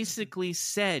basically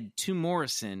said to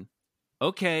Morrison,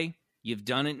 "Okay, you've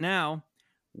done it now.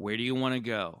 where do you want to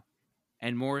go?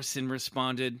 And Morrison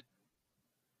responded,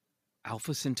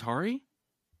 Alpha Centauri?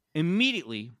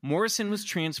 Immediately, Morrison was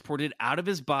transported out of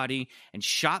his body and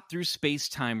shot through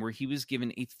space-time, where he was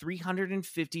given a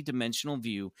 350-dimensional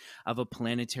view of a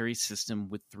planetary system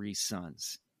with 3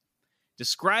 suns.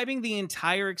 Describing the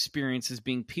entire experience as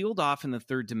being peeled off in the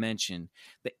third dimension,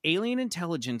 the alien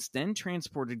intelligence then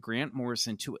transported Grant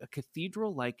Morrison to a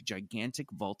cathedral-like gigantic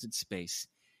vaulted space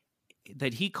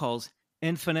that he calls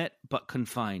infinite but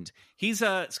confined. He's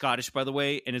Scottish, by the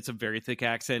way, and it's a very thick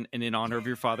accent, and in honor of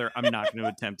your father, I'm not going to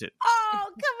attempt it. Oh,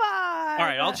 come on. All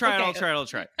right, I'll try it.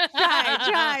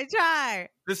 Try.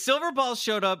 The silver ball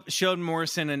showed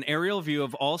Morrison an aerial view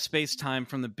of all space-time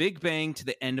from the Big Bang to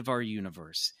the end of our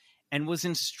universe, and was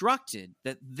instructed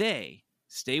that they,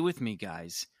 stay with me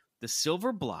guys, the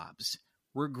silver blobs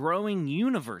were growing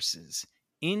universes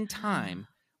in time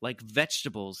like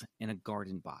vegetables in a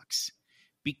garden box.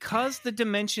 Because the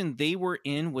dimension they were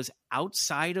in was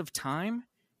outside of time,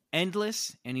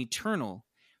 endless and eternal,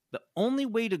 the only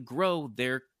way to grow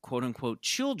their quote-unquote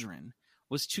children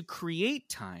was to create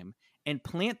time and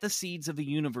plant the seeds of a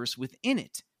universe within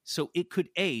it so it could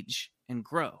age and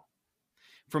grow.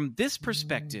 From this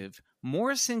perspective,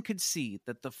 Morrison could see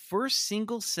that the first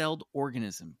single-celled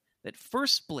organism that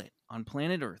first split on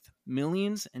planet Earth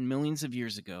millions and millions of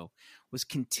years ago was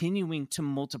continuing to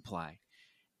multiply.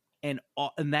 And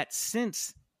that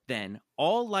since then,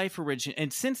 all life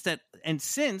originated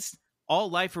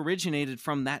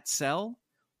from that cell,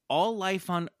 all life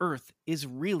on Earth is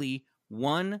really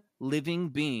one living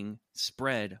being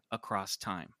spread across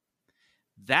time.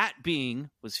 That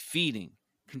being was feeding,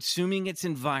 consuming its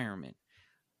environment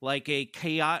like a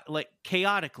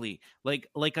chaotically,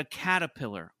 like a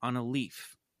caterpillar on a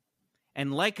leaf.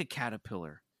 And like a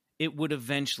caterpillar, it would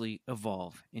eventually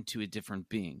evolve into a different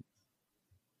being.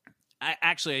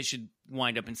 I should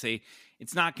wind up and say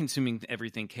it's not consuming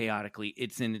everything chaotically.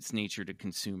 It's in its nature to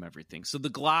consume everything. So the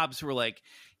globs were like,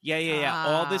 yeah.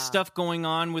 All this stuff going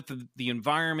on with the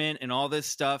environment and all this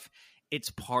stuff,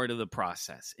 it's part of the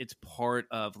process. It's part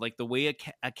of like the way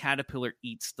a caterpillar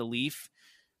eats the leaf.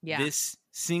 Yeah. This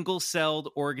single-celled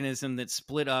organism that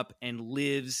split up and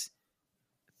lives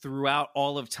throughout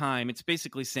all of time. It's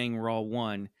basically saying we're all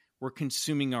one. We're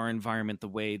consuming our environment the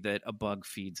way that a bug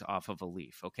feeds off of a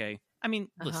leaf, okay? I mean,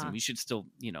 listen, we should still,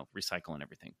 recycle and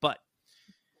everything. But,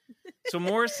 so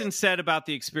Morrison said about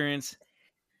the experience,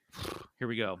 here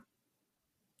we go.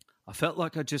 I felt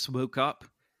like I just woke up,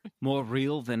 more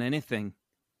real than anything.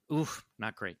 Oof,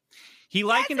 not great. He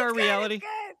likened our reality.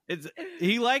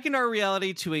 He likened our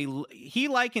reality to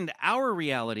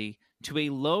a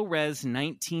low-res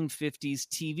 1950s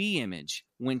TV image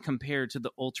when compared to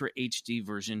the Ultra HD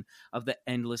version of the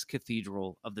endless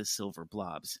cathedral of the silver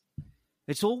blobs.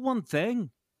 It's all one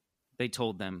thing, they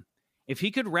told them. If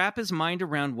he could wrap his mind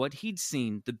around what he'd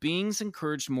seen, the beings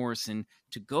encouraged Morrison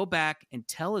to go back and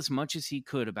tell as much as he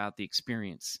could about the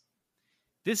experience.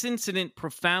 This incident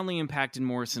profoundly impacted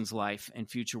Morrison's life and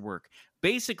future work,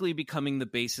 basically becoming the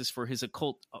basis for his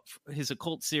occult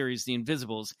series, The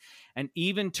Invisibles, and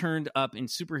even turned up in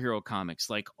superhero comics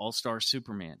like All-Star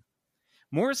Superman.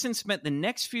 Morrison spent the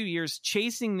next few years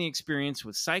chasing the experience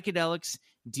with psychedelics,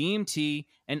 DMT,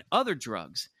 and other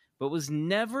drugs, but was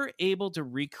never able to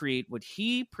recreate what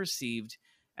he perceived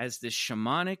as this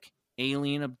shamanic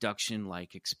alien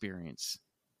abduction-like experience.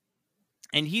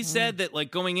 And he said that, like,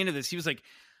 going into this, he was like,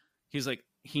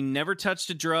 he never touched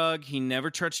a drug. He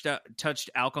never touched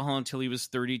alcohol until he was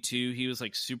 32. He was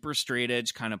like super straight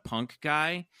edge kind of punk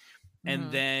guy.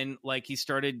 And then like he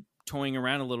started toying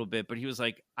around a little bit, but he was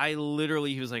like, I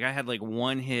had like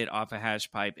one hit off a hash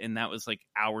pipe, and that was like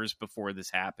hours before this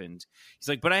happened. He's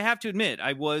like, but I have to admit,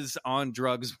 I was on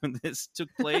drugs when this took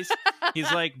place.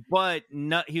 He's like, but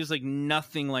he was like,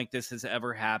 nothing like this has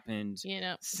ever happened.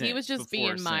 He was just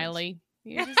being Miley.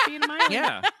 You're just being Miley.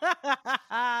 Yeah.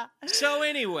 So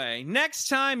anyway, next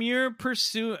time you're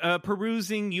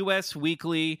perusing US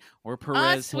Weekly or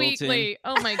Perez Hilton. Weekly.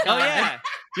 Oh my God. Oh yeah.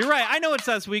 You're right. I know it's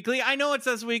Us Weekly. I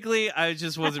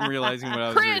just wasn't realizing what I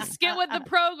was reading. Chris, get with the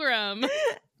program.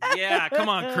 Yeah, come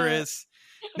on, Chris.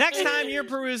 Next time you're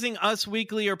perusing Us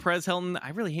Weekly or Perez Hilton, I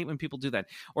really hate when people do that,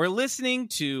 or listening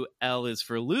to L is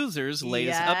for Losers'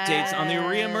 latest updates on the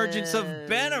reemergence of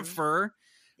Benifer,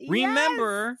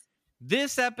 remember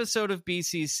this episode of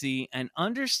BCC and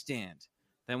understand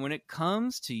that when it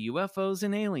comes to UFOs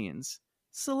and aliens,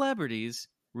 celebrities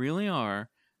really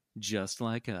are just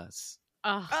like us.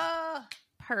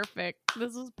 Perfect.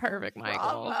 This was perfect,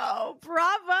 Michael.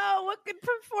 Bravo. What good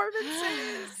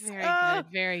performances.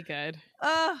 Very good.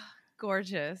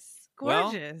 Gorgeous.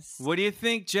 Well, what do you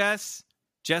think, Jess?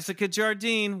 Jessica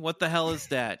Jardine, what the hell is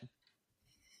that?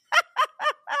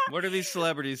 What are these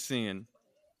celebrities seeing?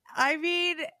 I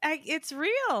mean, it's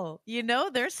real. You know,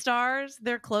 they're stars.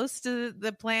 They're close to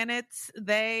the planets.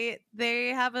 They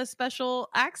have a special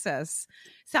access.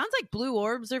 Sounds like blue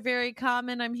orbs are very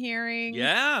common, I'm hearing.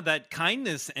 Yeah, that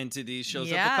kindness entity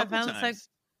shows up a couple times. Like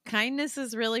kindness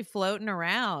is really floating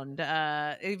around,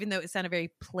 even though it sounded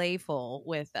very playful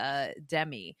with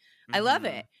Demi. I love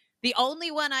it. The only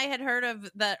one I had heard of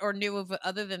that or knew of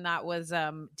other than that was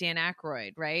Dan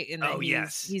Aykroyd, right? And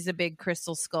he's a big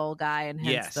crystal skull guy, and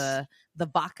hence the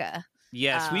baka.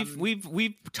 Yes,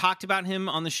 we've talked about him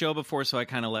on the show before, so I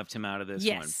kind of left him out of this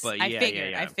one. But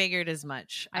I figured as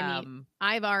much. I mean,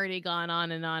 I've already gone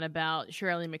on and on about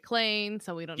Shirley MacLaine,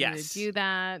 so we don't need to do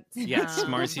that. Yes,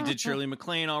 Marcy did Shirley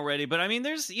MacLaine already, but I mean,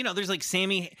 there's like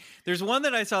Sammy. There's one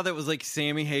that I saw that was like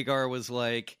Sammy Hagar was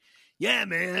like, "Yeah,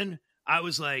 man, I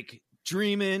was like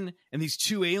dreaming, and these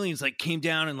two aliens like came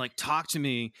down and like talked to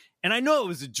me, and I know it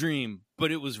was a dream,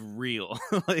 but it was real."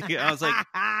 Like I was like,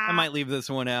 I might leave this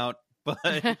one out. But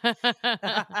I'm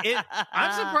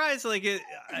surprised, like it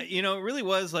really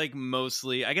was like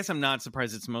mostly. I guess I'm not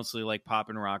surprised it's mostly like pop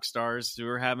and rock stars who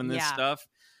are having this stuff.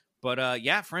 But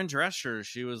Fran Drescher,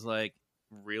 she was like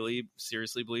really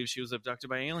seriously believes she was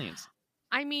abducted by aliens.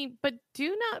 I mean, but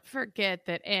do not forget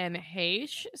that Anne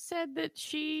Heche said that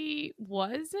she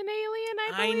was an alien,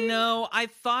 I believe. I know. I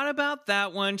thought about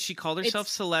that one. She called herself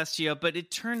Celestia, but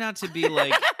it turned out to be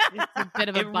like... It's a bit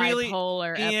of a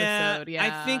bipolar episode. Yeah,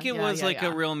 I think it was like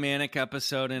a real manic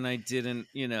episode, and I didn't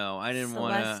want to...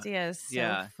 Celestia is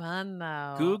so fun,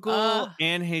 though. Google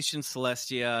Anne Heche and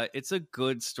Celestia. It's a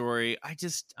good story.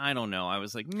 I don't know. I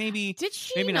was like, maybe... Did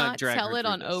she maybe not drag tell her it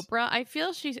on through this. Oprah? I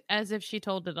feel as if she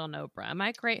told it on Oprah. Am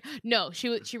I great? No,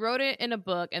 she wrote it in a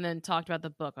book and then talked about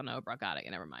the book on Oprah. Got it.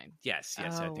 Never mind. Yes. I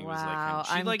think it was wow.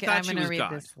 like thought she was read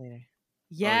God. This later.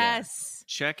 Yes. Oh, yeah.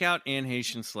 Check out Anne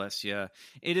Heche and Celestia.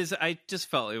 It is. I just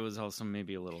felt it was also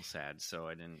maybe a little sad, so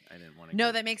I didn't want to.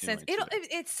 No, that makes sense.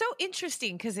 It's so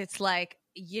interesting because it's like,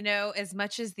 as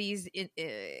much as these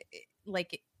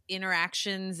like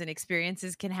interactions and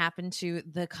experiences can happen to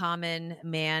the common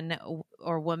man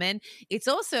or woman, it's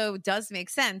also does make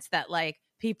sense that like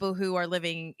people who are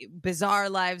living bizarre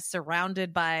lives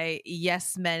surrounded by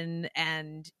yes men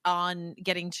and on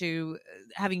getting to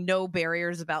having no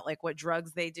barriers about like what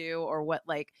drugs they do or what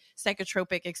like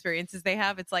psychotropic experiences they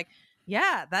have. It's like,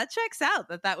 yeah, that checks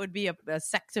out. That would be a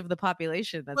sect of the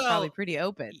population that's probably pretty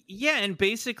open. Yeah, and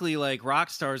basically like rock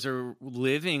stars are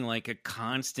living like a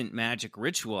constant magic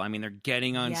ritual. I mean, they're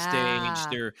getting on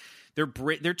stage,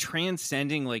 they're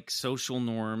transcending like social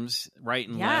norms, right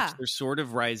and left. They're sort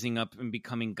of rising up and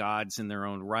becoming gods in their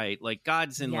own right, like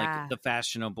gods in like the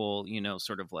fashionable,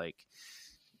 sort of like,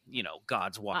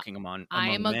 gods walking among I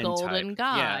am a golden type.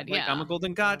 god. I'm a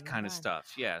golden god kind of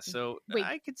stuff. Yeah, so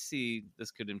I could see this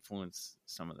could influence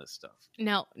some of this stuff.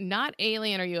 Now, not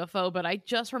alien or UFO, but I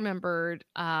just remembered.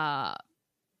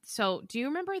 So, do you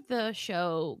remember the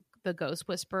show The Ghost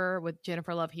Whisperer with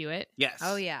Jennifer Love Hewitt? Yes.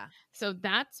 Oh yeah. So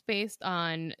that's based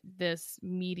on this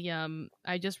medium.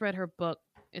 I just read her book.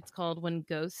 It's called When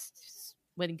Ghosts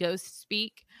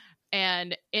Speak,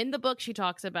 and in the book she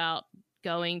talks about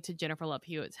going to Jennifer Love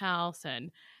Hewitt's house and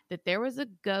that there was a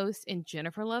ghost in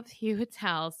Jennifer Love Hewitt's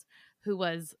house who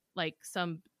was like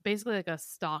basically like a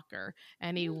stalker,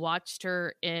 and he watched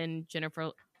her in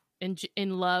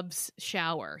in Love's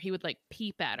shower. He would like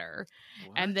peep at her.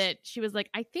 What? And that she was like,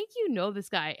 I think you know this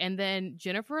guy. And then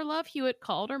Jennifer Love Hewitt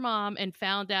called her mom and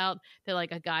found out that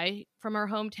like a guy from her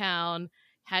hometown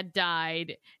had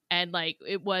died, and like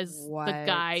it was the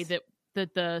guy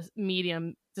that the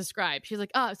medium described. She's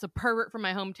like, oh, it's a pervert from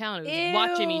my hometown who was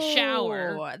watching me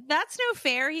shower. That's no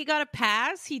fair. He got a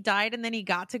pass. He died and then he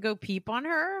got to go peep on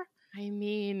her. I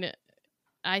mean,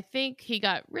 I think he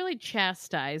got really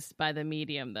chastised by the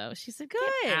medium, though. She's like,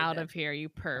 get out of here, you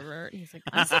pervert. He's like,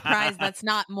 I'm surprised that's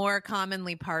not more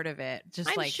commonly part of it. Just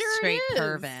I'm like sure straight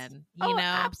pervin. You know?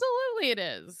 Absolutely it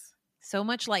is. So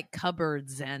much like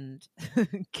cupboards and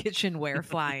kitchenware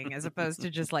flying as opposed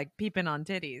to just like peeping on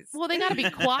titties. Well, they got to be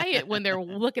quiet when they're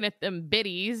looking at them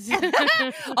biddies.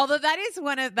 Although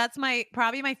that's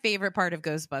probably my favorite part of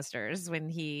Ghostbusters when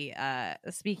he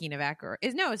speaking of Aykroyd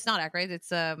it's not Aykroyd, it's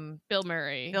Bill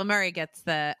Murray. Bill Murray gets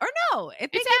the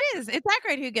it's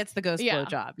Aykroyd who gets the ghost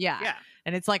blowjob. Yeah.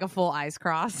 And it's like a full eyes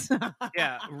cross.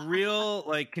 Yeah, real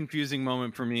like confusing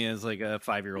moment for me as like a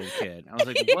 5-year-old kid. I was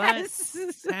like,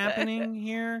 what's happening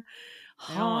here?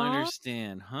 I don't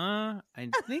understand, huh?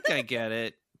 I think I get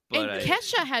it. But and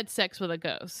Kesha had sex with a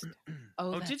ghost.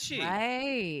 Oh, did she?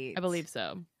 Right. I believe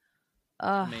so.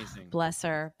 Amazing. Bless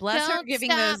her. Don't Giving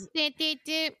stop. those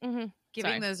Mm-hmm.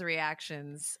 giving those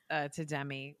reactions to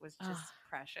Demi was just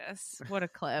precious. What a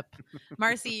clip.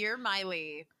 Marcy, your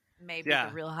Miley may be the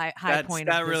real high point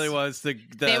of that this. really was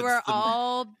they were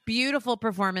all beautiful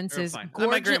performances.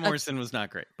 My Grant Morrison was not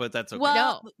great, but that's okay.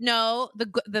 Well, no,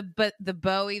 the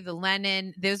Bowie, the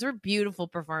Lennon, those were beautiful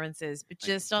performances, but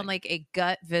just on like a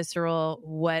gut visceral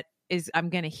what is I'm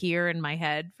gonna hear in my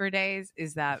head for days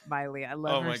is that Miley. I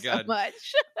love her so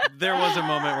much. There was a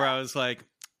moment where I was like,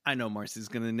 I know Marcy's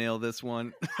gonna nail this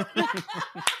one.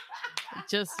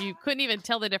 Just you couldn't even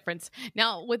tell the difference.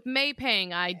 Now with May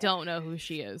Pang, I don't know who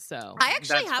she is. So I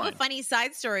actually have a funny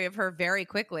side story of her very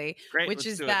quickly, which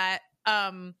is that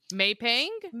May Pang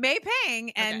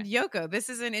and Yoko. This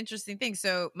is an interesting thing.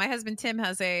 So my husband Tim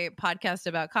has a podcast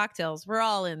about cocktails. We're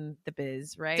all in the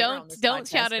biz, right? Don't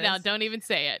shout it out. Don't even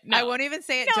say it. No. I won't even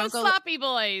say it. Don't go sloppy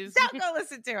boys. Don't go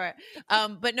listen to it.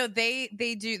 But no, they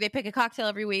pick a cocktail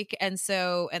every week, and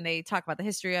they talk about the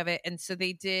history of it. And so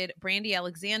they did Brandy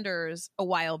Alexander's a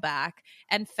while back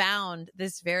and found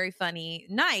this very funny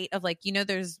night of like,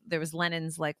 there was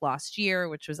Lennon's like Lost Year,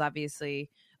 which was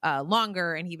obviously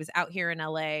longer, and he was out here in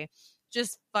LA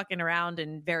just fucking around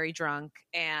and very drunk,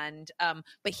 and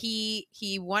but he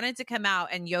wanted to come out,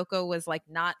 and Yoko was like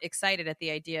not excited at the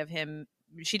idea of him.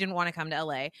 She didn't want to come to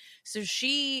LA, so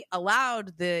she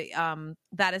allowed the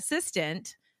that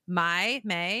assistant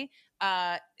May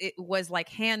it was like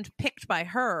hand picked by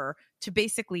her to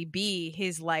basically be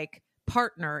his like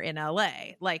partner in LA.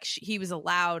 Like he was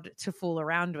allowed to fool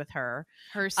around with her.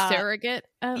 Her surrogate?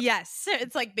 Yes.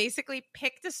 It's like basically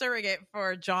picked a surrogate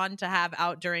for John to have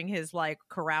out during his like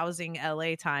carousing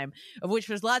LA time, of which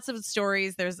there's lots of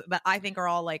stories that I think are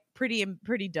all like pretty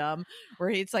dumb, where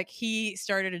it's like he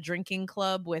started a drinking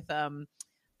club with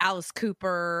Alice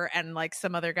Cooper and like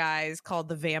some other guys called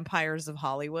the Vampires of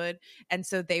Hollywood. And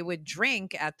so they would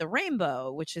drink at the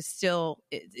Rainbow, which is still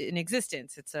in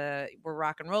existence. We're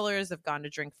rock and rollers, have gone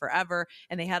to drink forever.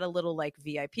 And they had a little like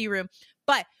VIP room.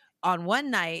 But on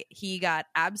one night, he got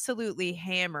absolutely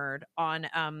hammered on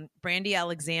Brandy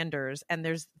Alexander's. And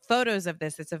there's photos of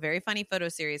this. It's a very funny photo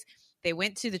series. They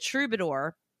went to the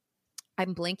Troubadour.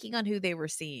 I'm blanking on who they were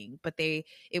seeing, but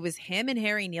it was him and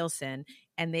Harry Nilsson,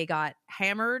 and they got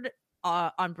hammered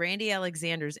on Brandy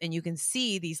Alexander's, and you can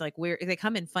see these like weird, they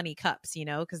come in funny cups,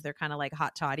 because they're kind of like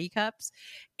hot toddy cups,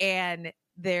 and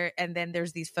then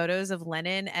there's these photos of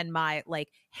Lennon and my like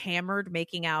hammered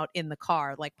making out in the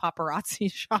car, like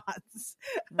paparazzi shots.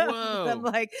 Whoa. I'm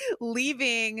like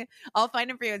leaving. I'll find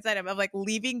them for you inside of like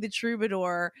leaving the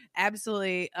Troubadour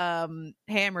absolutely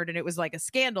hammered, and it was like a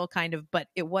scandal kind of, but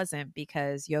it wasn't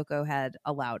because Yoko had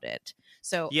allowed it.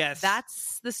 So yes,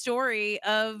 that's the story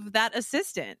of that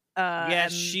assistant.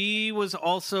 Yes, she was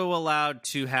also allowed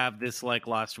to have this like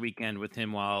last weekend with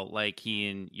him while like he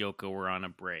and Yoko were on a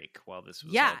break while this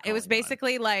was it was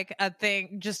basically like a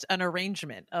thing, just an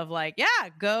arrangement of like,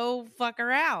 go fuck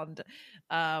around.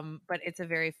 But it's a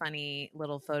very funny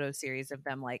little photo series of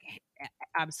them like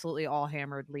absolutely all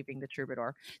hammered leaving the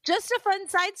Troubadour. Just a fun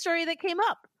side story that came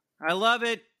up. I love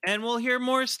it. And we'll hear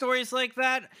more stories like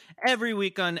that every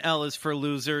week on L is for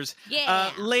Losers.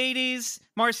 Yeah. Ladies,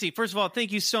 Marcy, first of all,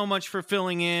 thank you so much for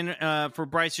filling in for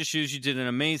Bryce's shoes. You did an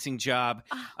amazing job.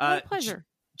 My pleasure.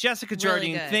 Jessica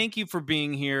Jardine, thank you for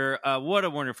being here. What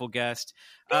a wonderful guest.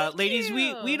 Ladies,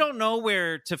 you. we don't know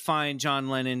where to find John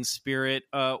Lennon's spirit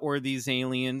or these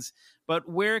aliens, but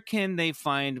where can they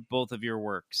find both of your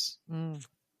works?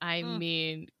 I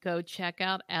mean, go check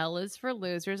out L is for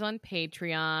Losers on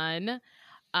Patreon.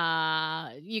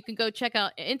 You can go check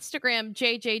out Instagram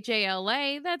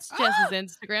JJJLA. That's Jess's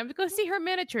Instagram. Go see her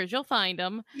miniatures. You'll find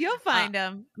them.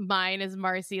 Mine is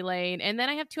Marcy Lane, and then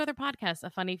I have two other podcasts: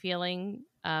 A Funny Feeling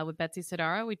with Betsy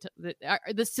Sidara.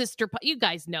 The sister. You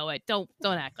guys know it. Don't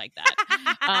act like that.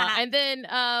 And then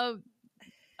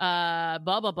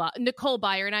blah blah blah. Nicole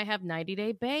Byer and I have 90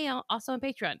 Day Bay also on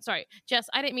Patreon. Sorry, Jess,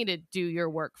 I didn't mean to do your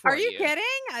work for you. Are you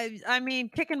kidding? I mean,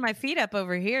 kicking my feet up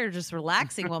over here, just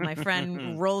relaxing while my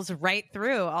friend rolls right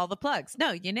through all the plugs.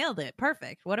 No, you nailed it.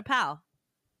 Perfect. What a pal.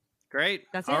 Great.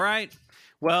 That's it. All right.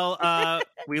 Well,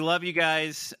 we love you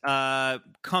guys.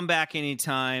 Come back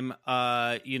anytime.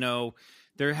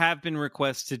 There have been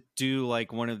requests to do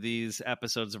like one of these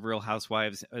episodes of Real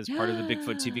Housewives as part of the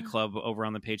Bigfoot TV Club over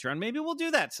on the Patreon. Maybe we'll do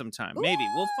that sometime. Maybe.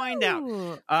 We'll find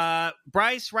out.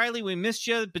 Bryce, Riley, we missed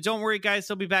you, but don't worry, guys.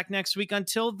 They'll be back next week.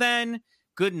 Until then,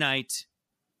 good night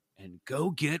and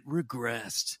go get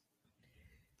regressed.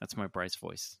 That's my Bryce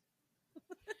voice.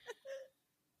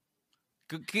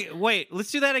 Wait,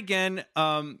 let's do that again,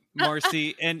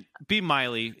 Marcy, and be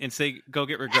Miley and say, go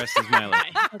get regressed as Miley.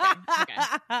 Okay.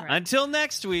 Right. Until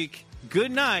next week,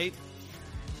 good night.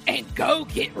 And go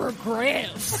get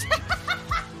regressed.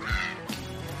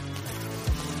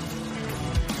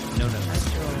 No. No.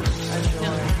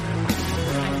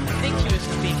 I think I was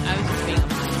just being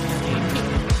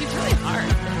she's really hard.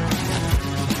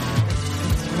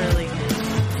 It's really good.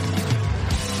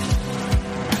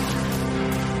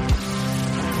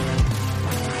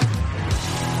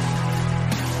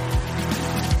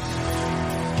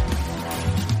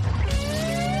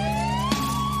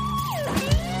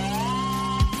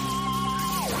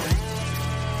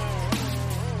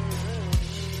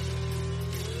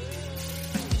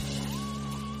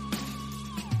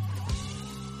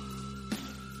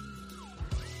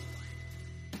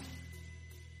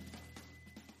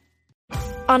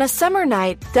 On a summer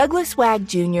night, Douglas Wag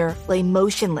Jr. lay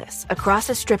motionless across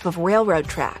a strip of railroad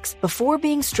tracks before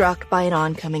being struck by an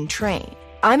oncoming train.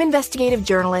 I'm investigative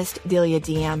journalist Delia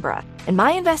D'Ambra, and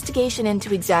my investigation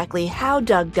into exactly how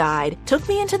Doug died took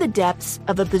me into the depths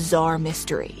of a bizarre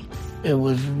mystery. It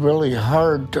was really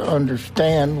hard to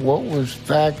understand what was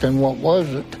fact and what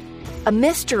wasn't. A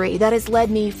mystery that has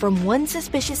led me from one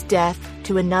suspicious death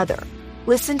to another.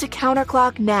 Listen to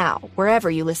Counterclock now, wherever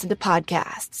you listen to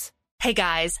podcasts. Hey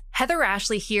guys, Heather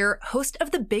Ashley here, host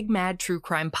of the Big Mad True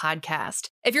Crime Podcast.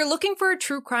 If you're looking for a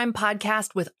true crime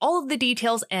podcast with all of the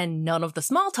details and none of the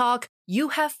small talk, you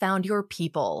have found your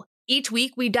people. Each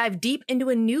week, we dive deep into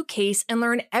a new case and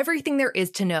learn everything there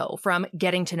is to know, from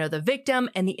getting to know the victim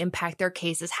and the impact their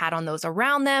cases had on those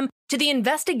around them, to the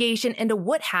investigation into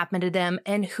what happened to them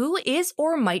and who is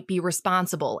or might be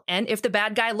responsible. And if the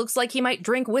bad guy looks like he might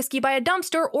drink whiskey by a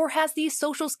dumpster or has the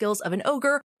social skills of an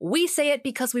ogre, we say it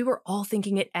because we were all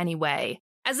thinking it anyway.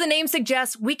 As the name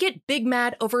suggests, we get big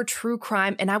mad over true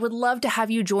crime, and I would love to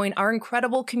have you join our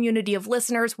incredible community of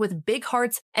listeners with big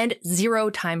hearts and zero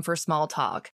time for small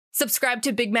talk. Subscribe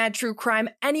to Big Mad True Crime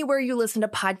anywhere you listen to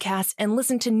podcasts and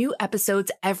listen to new episodes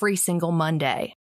every single Monday.